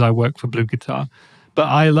unfair because I work for Blue Guitar. But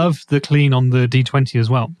I love the clean on the D20 as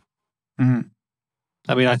well. Mm.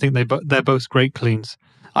 I mean, I think they're both great cleans.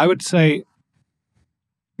 I would say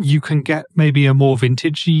you can get maybe a more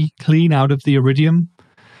vintagey clean out of the Iridium.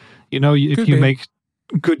 You know, if you make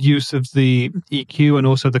good use of the EQ and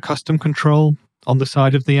also the custom control on the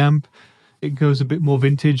side of the amp, it goes a bit more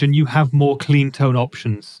vintage and you have more clean tone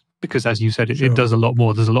options because, as you said, it does a lot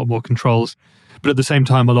more. There's a lot more controls, but at the same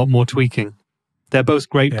time, a lot more tweaking. They're both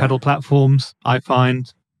great pedal platforms, I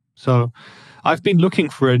find. So I've been looking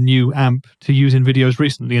for a new amp to use in videos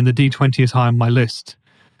recently, and the D20 is high on my list.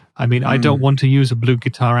 I mean, I don't want to use a Blue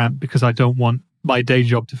Guitar amp because I don't want my day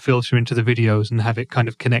job to filter into the videos and have it kind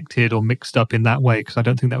of connected or mixed up in that way, because I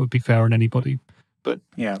don't think that would be fair on anybody. But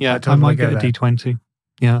yeah, I might get a D20.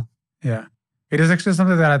 Yeah. Yeah. It is actually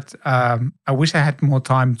something that I wish I had more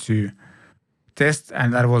time to test,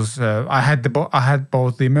 and that was I had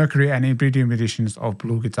both the Mercury and Iridium editions of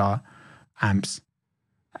Blue Guitar amps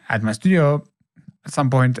at my studio at some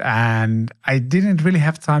point, and I didn't really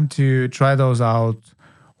have time to try those out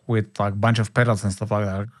with like a bunch of pedals and stuff like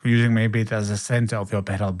that, using maybe it as a center of your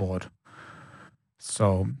pedal board.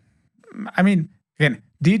 So, I mean, again,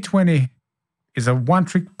 D20 is a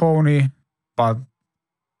one-trick pony, but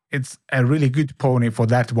it's a really good pony for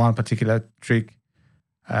that one particular trick.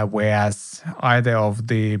 Whereas either of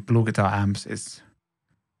the Blue Guitar amps is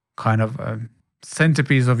kind of a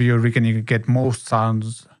centerpiece of your rig, and you can get most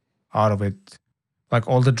sounds out of it. Like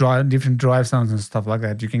all the different drive sounds and stuff like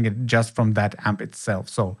that, you can get just from that amp itself.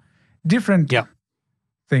 So different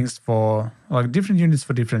things for, like different units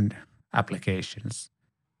for different applications,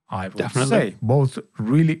 I would say. Both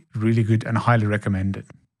really, really good and highly recommended.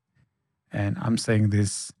 And I'm saying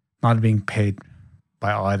this not being paid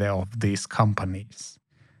by either of these companies.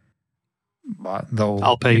 But though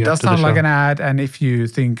I'll pay you it does sound like an ad, and if you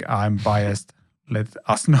think I'm biased, let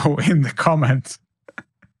us know in the comments.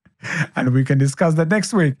 And we can discuss that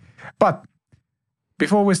next week. But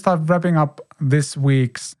before we start wrapping up this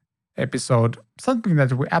week's episode, something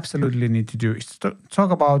that we absolutely need to do is to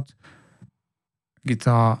talk about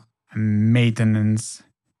guitar maintenance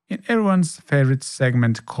in everyone's favorite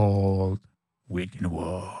segment called Week in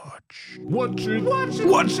Watch. Watch it.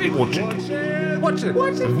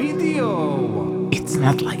 Video. It's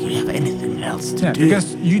not like you have anything else to do.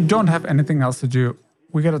 Because you don't have anything else to do.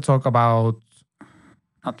 We got to talk about,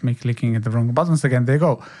 not me clicking at the wrong buttons again. There you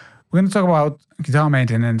go. We're going to talk about guitar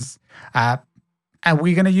maintenance. And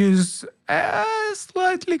we're going to use a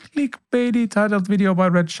slightly clickbaity titled video by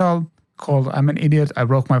Red Shawl called I'm an Idiot, I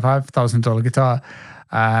Broke My $5,000 Guitar.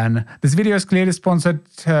 And this video is clearly sponsored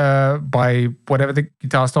by whatever the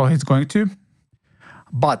guitar store he's going to.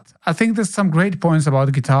 But I think there's some great points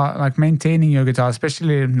about guitar, like maintaining your guitar,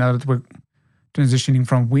 especially now that we're transitioning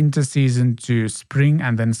from winter season to spring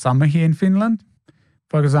and then summer here in Finland.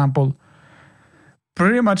 For example,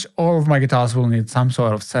 pretty much all of my guitars will need some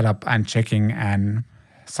sort of setup and checking, and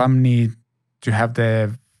some need to have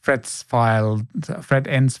the frets filed, fret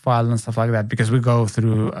ends filed and stuff like that, because we go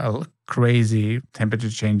through crazy temperature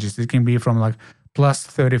changes. It can be from like plus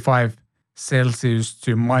 35 Celsius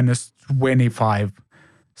to minus 25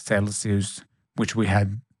 Celsius, which we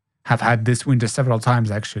have had this winter several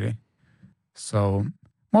times actually. So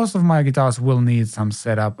most of my guitars will need some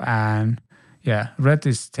setup, and yeah, Red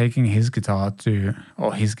is taking his guitar to,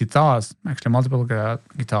 or his guitars, actually multiple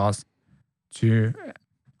guitars, to,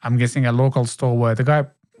 I'm guessing, a local store where the guy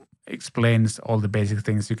explains all the basic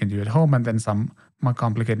things you can do at home and then some more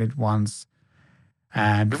complicated ones.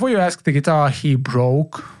 And before you ask, the guitar he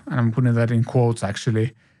broke, and I'm putting that in quotes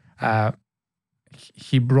actually,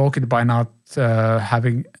 he broke it by not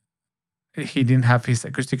he didn't have his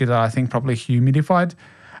acoustic guitar, I think, properly humidified,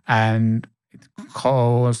 and it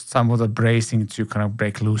caused some of the bracing to kind of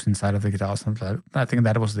break loose inside of the guitar. Something like that. I think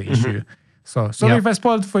that was the issue. So sorry if I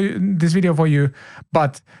spoiled this video for you,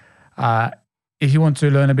 but if you want to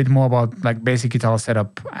learn a bit more about like basic guitar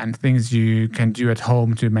setup and things you can do at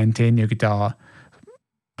home to maintain your guitar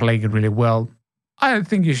playing it really well, I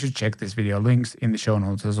think you should check this video. Links in the show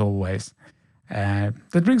notes as always.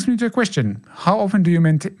 That brings me to a question. How often do you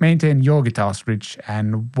maintain your guitars, Rich?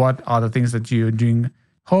 And what are the things that you're doing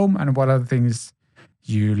home? And what are the things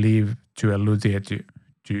you leave to a luthier to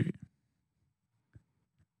do?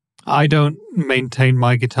 I don't maintain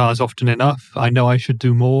my guitars often enough. I know I should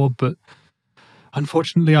do more, but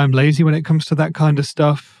unfortunately I'm lazy when it comes to that kind of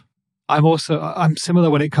stuff. I'm similar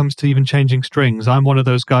when it comes to even changing strings. I'm one of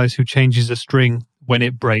those guys who changes a string when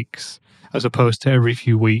it breaks, as opposed to every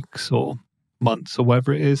few weeks or months or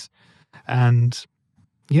whatever it is. And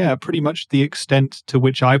yeah, pretty much the extent to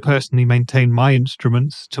which I personally maintain my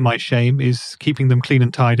instruments, to my shame, is keeping them clean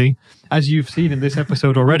and tidy. As you've seen in this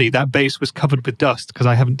episode already, that bass was covered with dust because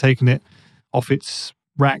I haven't taken it off its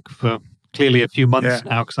rack for clearly a few months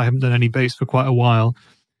now, because I haven't done any bass for quite a while.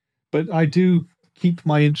 But I do keep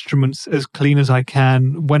my instruments as clean as I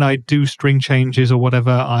can. When I do string changes or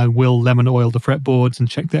whatever, I will lemon oil the fretboards and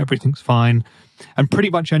check that everything's fine. And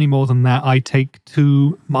pretty much any more than that, I take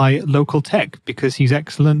to my local tech because he's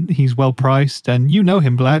excellent, he's well priced, and you know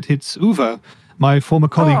him, Vlad. It's Uwe, my former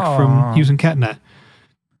colleague from Hughes and Kettner.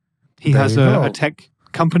 He has a tech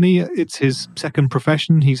company. It's his second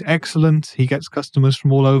profession. He's excellent. He gets customers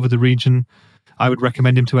from all over the region. I would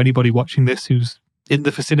recommend him to anybody watching this who's in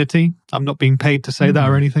the vicinity. I'm not being paid to say that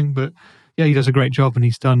or anything, but yeah, he does a great job, and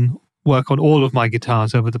he's done work on all of my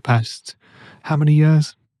guitars over the past, how many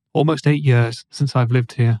years? Almost 8 years since I've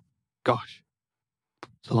lived here. Gosh,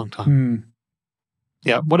 it's a long time.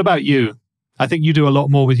 Yeah, what about you? I think you do a lot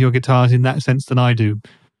more with your guitars in that sense than I do.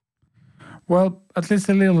 Well, at least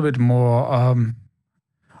a little bit more.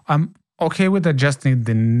 I'm okay with adjusting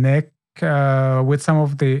the neck. With some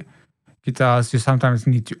of the guitars, you sometimes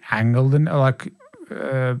need to angle the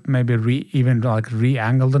maybe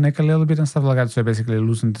re-angle the neck a little bit and stuff like that. So basically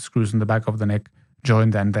loosen the screws in the back of the neck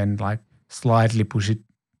joint and then like slightly push it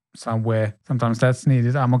somewhere. Sometimes that's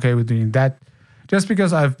needed. I'm okay with doing that just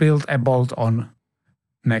because I've built a bolt-on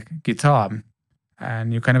neck guitar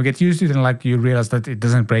and you kind of get used to it and like you realize that it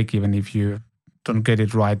doesn't break even if you don't get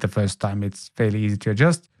it right the first time. It's fairly easy to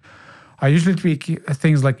adjust. I usually tweak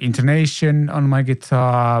things like intonation on my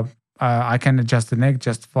guitar. I can adjust the neck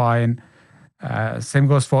just fine. Same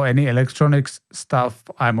goes for any electronics stuff.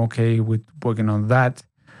 I'm okay with working on that.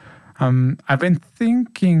 I've been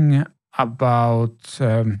thinking about,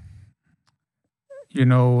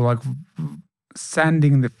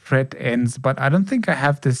 sanding the fret ends, but I don't think I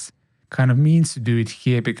have this kind of means to do it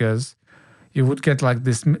here because you would get like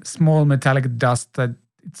this small metallic dust that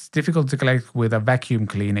it's difficult to collect with a vacuum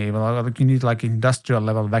cleaner. Even like you need like industrial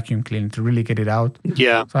level vacuum cleaner to really get it out.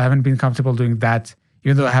 Yeah. So I haven't been comfortable doing that,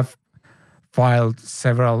 even though I have filed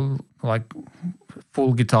several like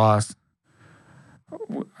full guitars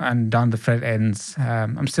and done the fret ends.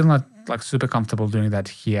 I'm still not like super comfortable doing that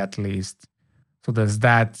here at least. So there's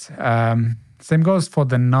that. Same goes for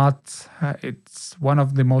the nut. It's one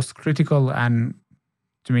of the most critical and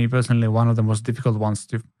to me personally one of the most difficult ones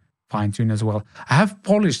to fine tune as well. I have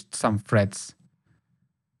polished some frets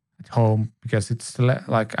at home because it's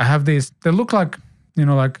like I have these, they look like,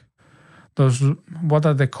 like those, what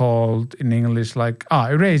are they called in English? Like,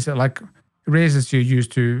 eraser, like erasers you use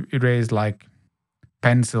to erase like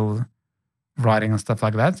pencil writing and stuff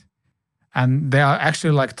like that. And they are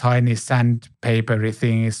actually like tiny sandpapery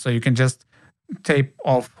things. So you can just tape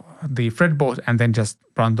off the fretboard and then just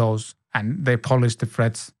run those and they polish the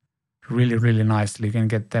frets really, really nicely. You can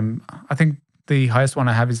get them, I think the highest one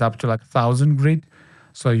I have is up to like 1,000 grit.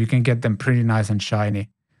 So you can get them pretty nice and shiny.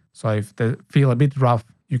 So if they feel a bit rough,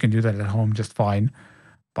 you can do that at home just fine.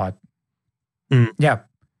 But yeah,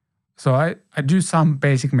 so I do some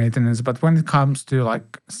basic maintenance, but when it comes to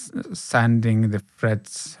like sanding the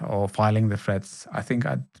frets or filing the frets, I think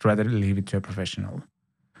I'd rather leave it to a professional.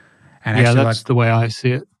 And yeah, actually, that's the way I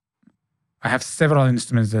see it. I have several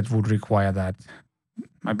instruments that would require that.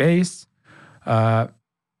 My bass, I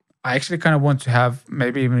actually kind of want to have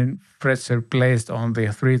maybe even frets replaced on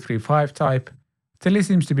the 335 type. Tilly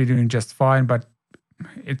seems to be doing just fine, but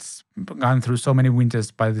it's gone through so many winters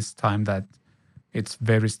by this time that it's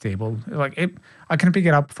very stable. Like I can pick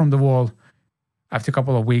it up from the wall after a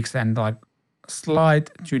couple of weeks and like slight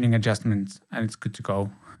tuning adjustments and it's good to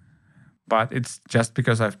go. But it's just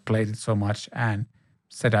because I've played it so much and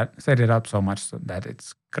set it up so much so that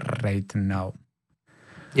it's great now.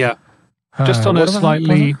 Yeah. Just on a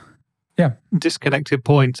slightly Yeah. disconnected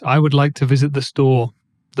point, I would like to visit the store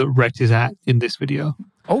that Rhett is at in this video.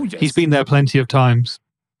 Oh, yes. He's been there plenty of times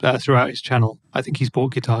throughout his channel. I think he's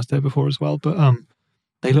bought guitars there before as well, but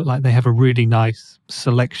they look like they have a really nice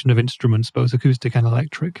selection of instruments, both acoustic and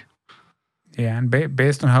electric. Yeah, and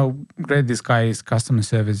based on how great this guy is, customer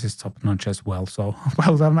service is top notch as well. So,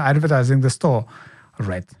 well done advertising the store.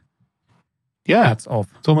 Red. Yeah. Hats off.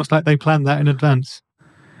 It's almost like they planned that in advance.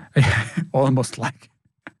 Almost like.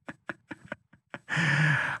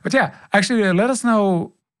 But yeah, actually, let us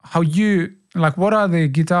know how you, like, what are the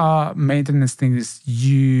guitar maintenance things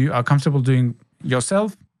you are comfortable doing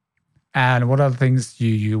yourself? And what are the things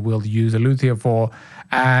you will use a luthier for?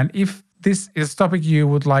 And if this is a topic you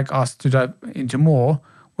would like us to dive into more,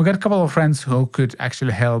 we got a couple of friends who could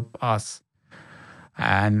actually help us.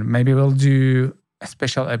 And maybe we'll do a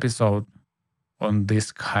special episode on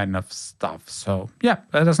this kind of stuff. So yeah,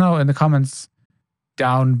 let us know in the comments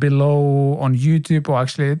down below on YouTube, or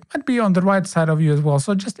actually it might be on the right side of you as well.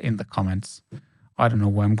 So just in the comments. I don't know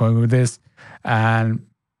where I'm going with this. And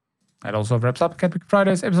that also wraps up CatPick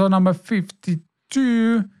Fridays episode number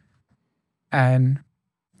 52. And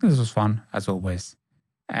this was fun as always.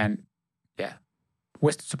 And yeah,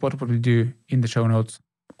 ways to support what we do in the show notes.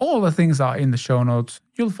 All the things are in the show notes.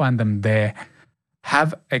 You'll find them there.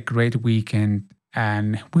 Have a great weekend,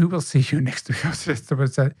 and we will see you next week. I was just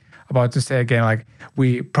about to say again, like,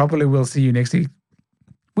 we probably will see you next week.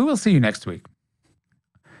 We will see you next week.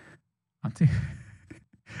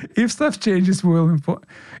 If stuff changes, we'll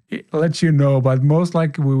let you know, but most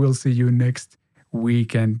likely we will see you next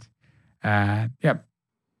weekend. Yeah,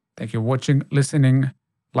 thank you for watching, listening,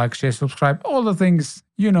 like, share, subscribe, all the things.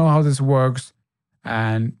 You know how this works.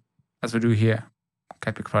 And as we do here,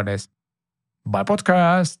 CatPick Fridays. Bye,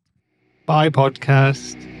 podcast. Bye,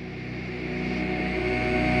 podcast.